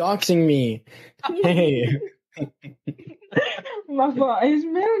 stop doxing me. Hey. My fault. His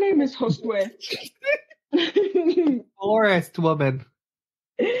middle name is Josue. Forest woman.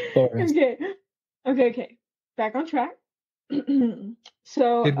 Forrest. Okay. Back on track.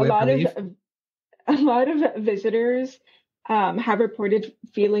 So a lot of visitors have reported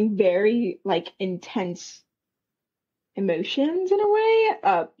feeling very intense emotions in a way.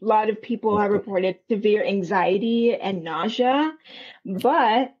 A lot of people have reported severe anxiety and nausea,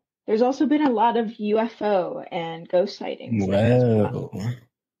 but there's also been a lot of UFO and ghost sightings. Wow.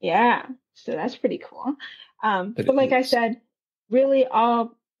 Yeah, so that's pretty cool. But like I said, really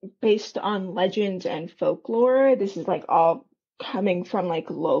all based on legends and folklore. This is all coming from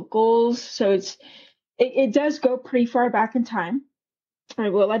locals, so it does go pretty far back in time. I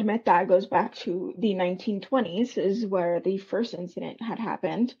will admit that goes back to the 1920s is where the first incident had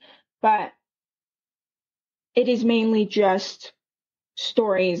happened, but it is mainly just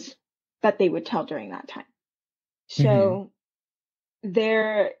stories that they would tell during that time. So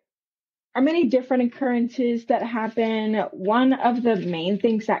there are many different occurrences that happen. One of the main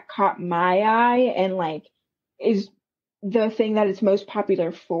things that caught my eye and is the thing that it's most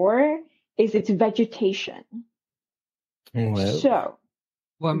popular for is its vegetation. Wow. So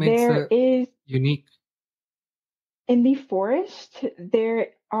what makes it unique? In the forest, there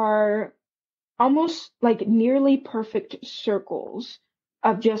are almost nearly perfect circles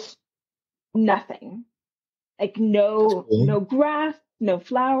of just nothing. No grass, no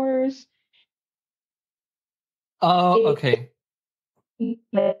flowers. Oh, okay.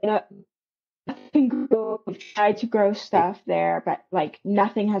 Nothing grows. We've tried to grow stuff there, but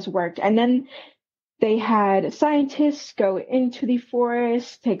nothing has worked. And then they had scientists go into the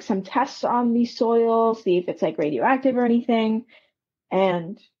forest, take some tests on the soil, see if it's radioactive or anything,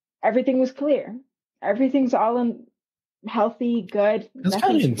 and everything was clear. Everything's all healthy, good. That's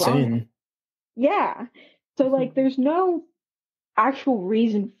kind of insane. Wrong. Yeah. So there's no actual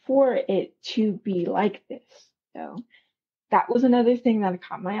reason for it to be like this. So that was another thing that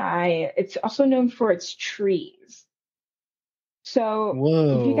caught my eye. It's also known for its trees. So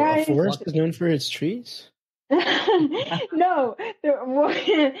whoa, you guys... a forest is known for its trees? No,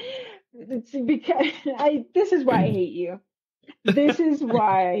 it's because this is why I hate you. This is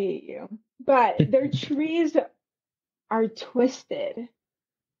why I hate you. But their trees are twisted.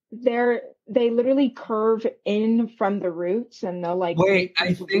 They literally curve in from the roots, and they'll Wait,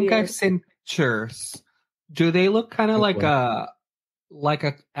 I think I've seen pictures. Do they look kind of like a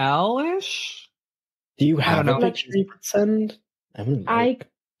owl-ish? Do you have a picture you could send? I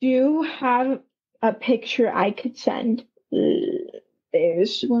do have a picture I could send.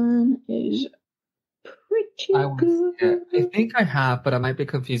 This one is I was, yeah, I think I have, but I might be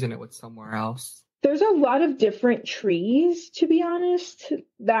confusing it with somewhere else. There's a lot of different trees, to be honest,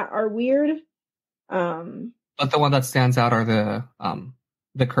 that are weird. But the one that stands out are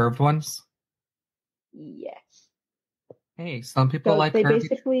the curved ones. Yes. Hey, some people So like they curvy.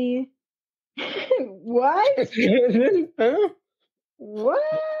 basically what? What?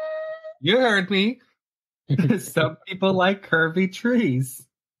 You heard me. Some people like curvy trees.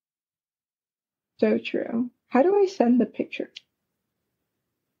 So true. How do I send the picture?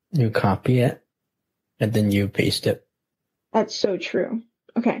 You copy it, and then you paste it. That's so true.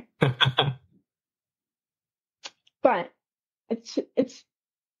 Okay. But it's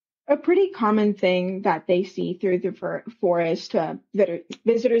a pretty common thing that they see through the forest.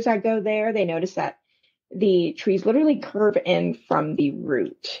 Visitors that go there, they notice that the trees literally curve in from the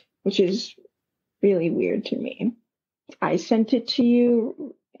root, which is really weird to me. I sent it to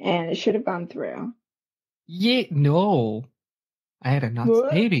you, and it should have gone through. Yeah, no. I had a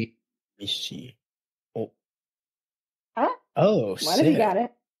nuts baby. Let me see. Oh. Huh? Oh, What sick. if you got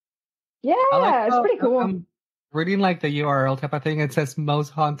it? Yeah, it's pretty cool. I'm reading like the URL type of thing. It says most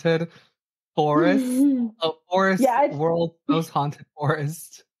haunted forest. Forest, Yeah, world's most haunted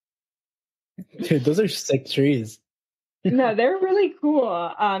forest. Dude, those are sick trees. No, they're really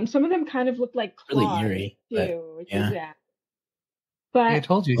cool. Some of them kind of look like claws, Really eerie, too, which yeah. is that. But I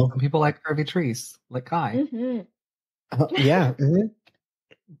told you, some people like curvy trees, like Kai. Yeah.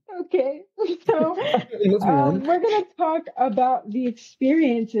 Okay, so we're going to talk about the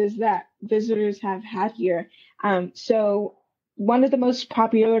experiences that visitors have had here. So one of the most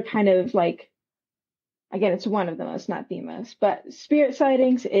popular kind of like, again, it's one of the most, not the most, but spirit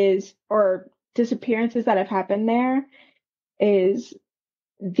sightings or disappearances that have happened there is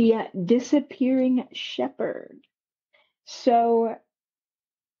the disappearing shepherd. So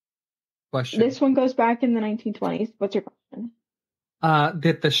Question. This one goes back in the 1920s. What's your question?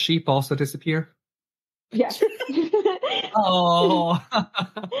 Did the sheep also disappear? Yes. Oh.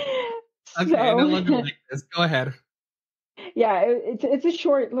 Okay, I no longer like this. Go ahead. Yeah, it's a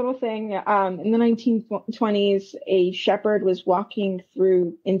short little thing. In the 1920s, a shepherd was walking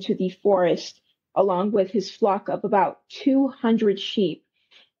through into the forest along with his flock of about 200 sheep.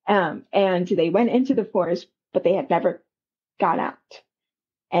 And they went into the forest, but they had never got out.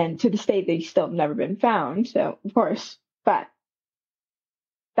 And to this day, they still have never been found. So, of course, but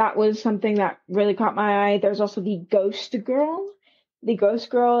that was something that really caught my eye. There's also the ghost girl. The ghost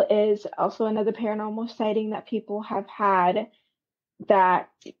girl is also another paranormal sighting that people have had, that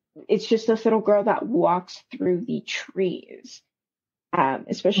it's just this little girl that walks through the trees,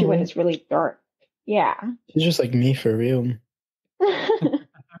 especially when it's really dark. Yeah. She's just like me for real.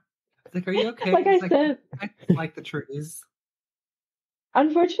 Like, are you okay? Like I said, I like the trees.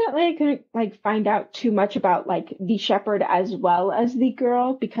 Unfortunately, I couldn't find out too much about the shepherd as well as the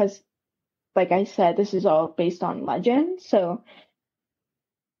girl because, like I said, this is all based on legend. So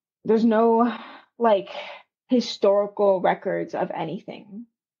there's no historical records of anything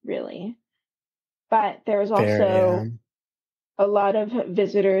really. But there's also a lot of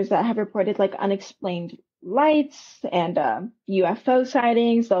visitors that have reported unexplained lights and UFO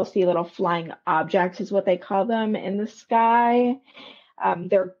sightings. They'll see little flying objects, is what they call them, in the sky.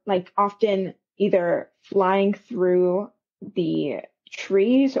 They're often either flying through the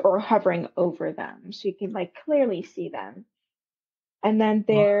trees or hovering over them, so you can clearly see them. And then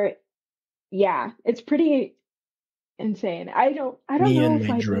yeah, it's pretty insane. I don't Me know and if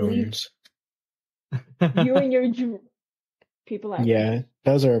my I drones. believe you and your people. Yeah,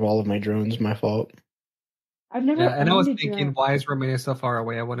 those are all of my drones. My fault. I've never. Yeah, and I was owned a thinking, drone. why is Romania so far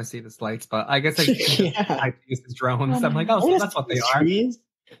away? I want to see the lights, but I guess I can use these drones. I'm like, oh, so that's what they are. Trees?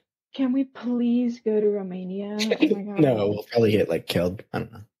 Can we please go to Romania? Oh my god. No, we'll probably get killed. I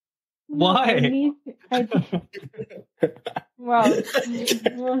don't know. Why? Well.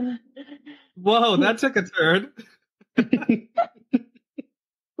 Whoa, that took a turn.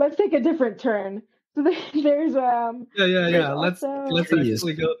 Let's take a different turn. So there's Yeah. Let's Trees.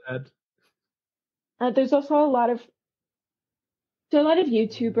 actually go ahead. There's also a lot of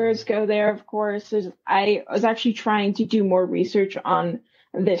YouTubers go there, of course. I was actually trying to do more research on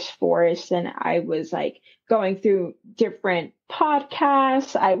this forest, and I was going through different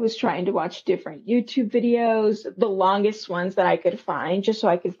podcasts. I was trying to watch different YouTube videos, the longest ones that I could find, just so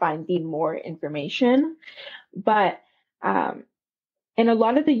I could find the more information. But in a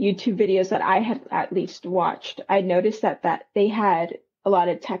lot of the YouTube videos that I had at least watched, I noticed that they had a lot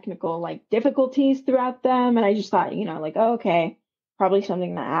of technical difficulties throughout them, and I just thought, oh, okay, probably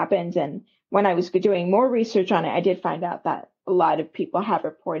something that happens. And when I was doing more research on it, I did find out that a lot of people have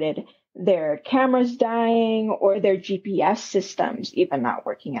reported their cameras dying or their GPS systems even not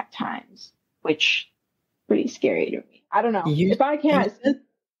working at times, which is pretty scary to me. I don't know. If I can't...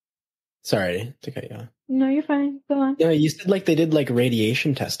 Sorry to cut you off. No, you're fine. Go on. No, you said like they did like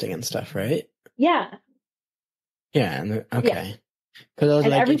radiation testing and stuff, right? Yeah. Yeah. Okay. Because I was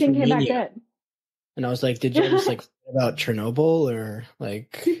and like, everything came back good. And I was like, did you just like about Chernobyl or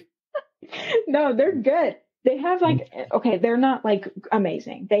like? No, they're good. They have like, okay, they're not like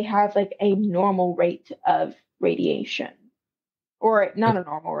amazing. They have like a normal rate of radiation, or not a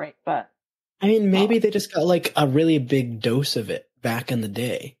normal rate, but I mean, maybe they just got like a really big dose of it back in the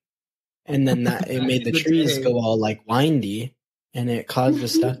day, and then that it made the trees go all like windy, and it caused the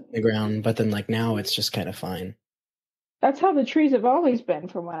stuff in the ground. But then like now it's just kind of fine. That's how the trees have always been,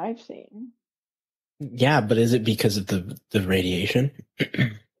 from what I've seen. Yeah, but is it because of the radiation?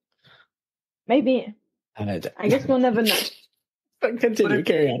 Maybe. I guess we'll never know. Continue,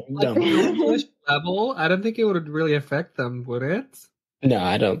 carry on. Like, level, I don't think it would really affect them, would it? No,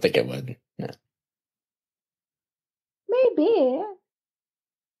 I don't think it would. No. Maybe.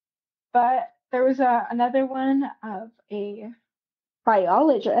 But there was another one of a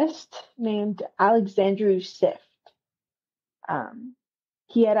biologist named Alexandru Sift.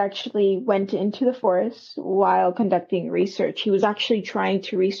 He had actually went into the forest while conducting research. He was actually trying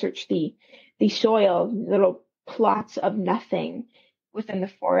to research the soil, little plots of nothing within the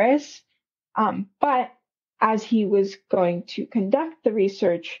forest. But as he was going to conduct the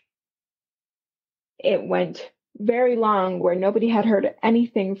research, it went very long where nobody had heard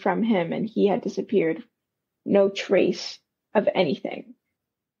anything from him and he had disappeared. No trace of anything.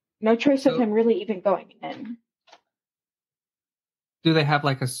 No trace of him really even going in. Do they have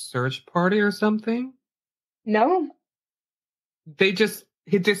like a search party or something? No. He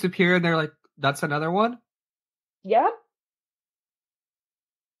disappeared and they're like, that's another one? Yep.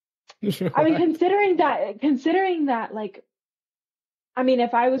 I mean, considering that, like, I mean,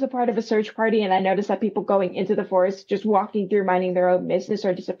 if I was a part of a search party and I noticed that people going into the forest, just walking through, minding their own business,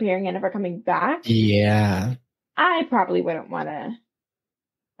 or disappearing and never coming back. Yeah. I probably wouldn't want to,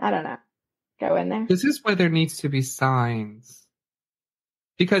 I don't know, go in there. This is why there needs to be signs.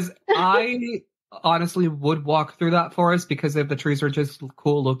 Because I honestly would walk through that forest because if the trees are just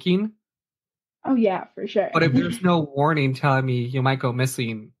cool looking. Oh, yeah, for sure. But if there's no warning telling me you might go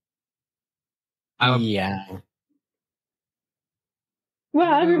missing. Yeah.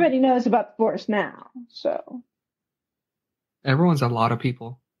 Well, everybody knows about the forest now, so. Everyone's a lot of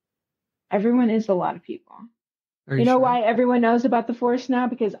people. Everyone is a lot of people. You know why everyone knows about the forest now?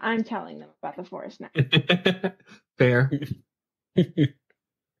 Because I'm telling them about the forest now. Fair.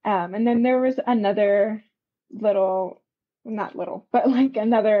 And then there was another not little, but like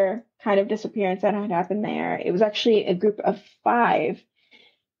another kind of disappearance that had happened there. It was actually a group of 5.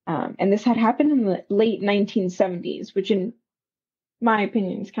 And this had happened in the late 1970s, which in my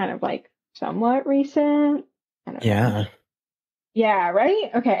opinion is kind of like somewhat recent. Yeah. Yeah,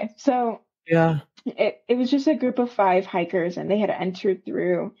 right? Okay. So yeah, it was just a group of 5 hikers and they had entered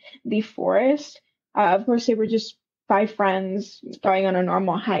through the forest. Of course, they were just 5 friends going on a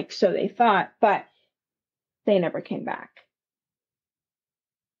normal hike, so they thought, but they never came back.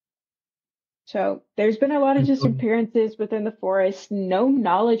 So there's been a lot of disappearances within the forest, no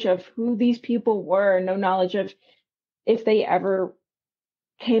knowledge of who these people were, no knowledge of if they ever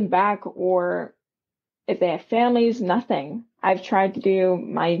came back or if they have families, nothing. I've tried to do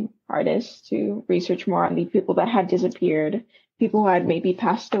my hardest to research more on the people that had disappeared, people who had maybe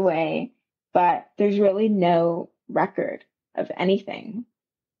passed away, but there's really no record of anything.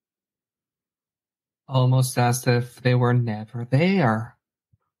 Almost as if they were never there.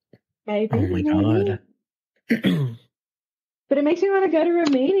 Maybe. Oh my god. But it makes me want to go to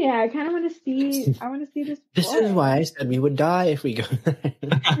Romania. I kind of want to see. I want to see this. This is why I said we would die if we go there.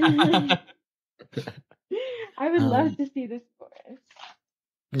 I would love to see this forest.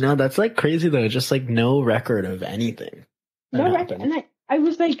 No, that's like crazy though. Just like no record of anything. No record, and I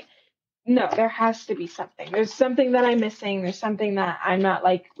was like, no, there has to be something. There's something that I'm missing. There's something that I'm not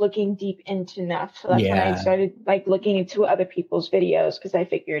like looking deep into enough. So that's when I started like looking into other people's videos because I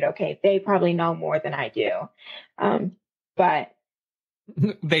figured, okay, they probably know more than I do. But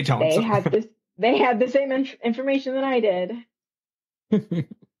they don't. They had the same information that I did.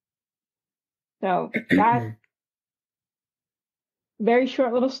 So that very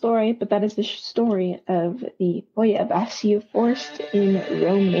short little story, but that is the story of the Poia Basiu Forest in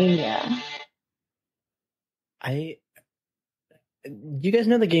Romania. You guys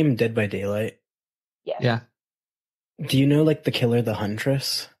know the game Dead by Daylight? Yes. Yeah. Do you know like the killer, the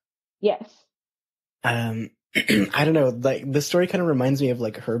Huntress? Yes. I don't know, like the story kind of reminds me of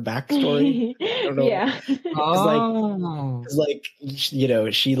like her backstory. I don't know. Yeah. It's like, you know,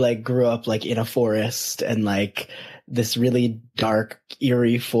 she like grew up like in a forest and like this really dark,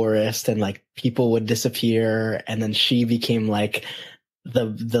 eerie forest, and like people would disappear, and then she became like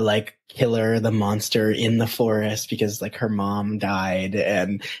the like killer, the monster in the forest because like her mom died,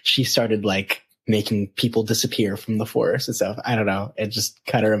 and she started like making people disappear from the forest and stuff. I don't know. It just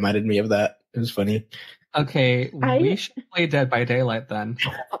kind of reminded me of that. It was funny. Okay, we should play Dead by Daylight then.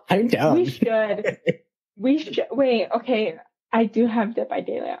 I'm down. We should. Wait, okay. I do have Dead by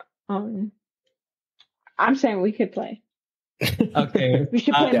Daylight. I'm saying we could play. Okay. We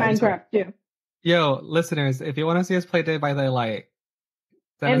should play Minecraft too. Yo, listeners, if you want to see us play Dead by Daylight,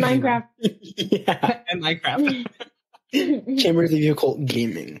 and Minecraft. Yeah. And Minecraft. Chambers of the Occult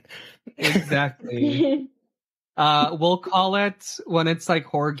Gaming. Exactly. We'll call it, when it's like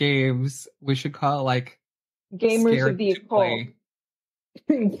horror games, we should call it like Gamers of the Occult.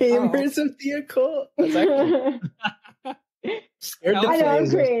 Gamers of the Occult. That's actually scared to I know, I'm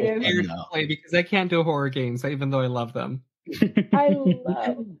play. creative. Scared to play because I can't do horror games, even though I love them. I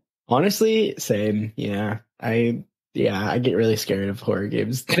love. Honestly, same. Yeah, I get really scared of horror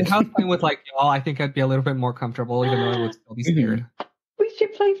games. And if I was playing with like y'all, I think I'd be a little bit more comfortable, even though I would still be scared. We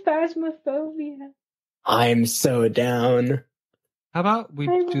should play Phasmophobia. I'm so down. How about we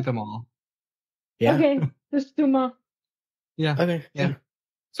do them all? Yeah. Okay, let's do them all. Yeah. Okay. Yeah.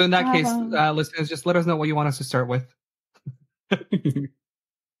 So in that case, listeners, just let us know what you want us to start with. And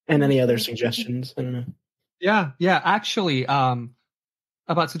any other suggestions? I don't know. Yeah. Actually,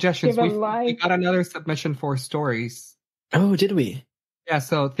 about suggestions, we got another submission for stories. Oh, did we? Yeah.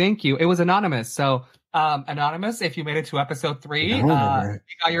 So thank you. It was anonymous. So anonymous, if you made it to episode 3, we got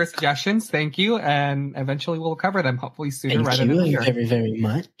your suggestions. Thank you, and eventually we'll cover them. Hopefully sooner rather than later. Very, very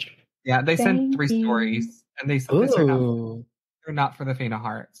much. Yeah, they sent 3 stories, and they said they're not for the faint of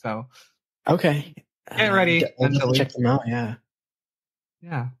heart. So okay, get ready. I'll check them out. Yeah.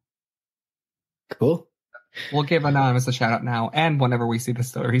 Yeah. Cool. We'll give Anonymous a shout out now and whenever we see the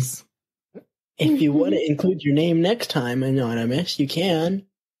stories. If you want to include your name next time, Anonymous, you can.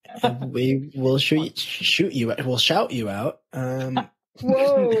 We will shout you out. Whoa.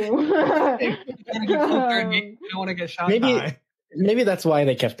 You don't want to get shot. Maybe that's why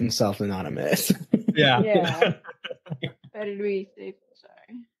they kept themselves anonymous. Yeah. Better to be safe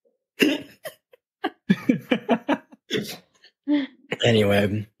than sorry.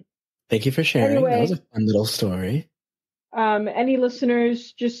 Anyway, thank you for sharing. That was a fun little story. Any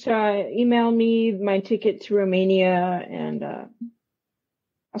listeners, just email me my ticket to Romania, and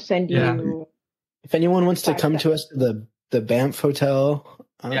I'll send you. If anyone wants to come to us to the Banff Hotel.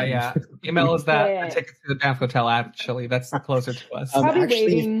 Email us the tickets to the Banff Hotel, actually. That's closer to us.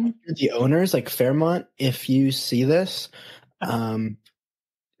 Actually, the owners, like Fairmont, if you see this, I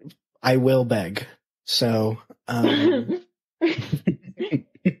will beg. So,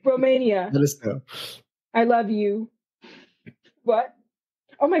 Romania. Let us know. I love you. What?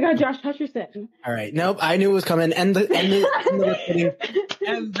 Oh my God, Josh Hutcherson. All right. Nope. I knew it was coming. And the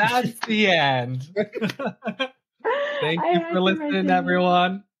and that's the end. Thank you for listening,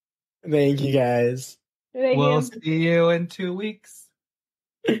 everyone. Thank you, guys. We'll see you in 2 weeks.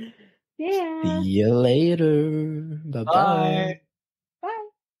 Yeah. See you later. Bye-bye. Bye.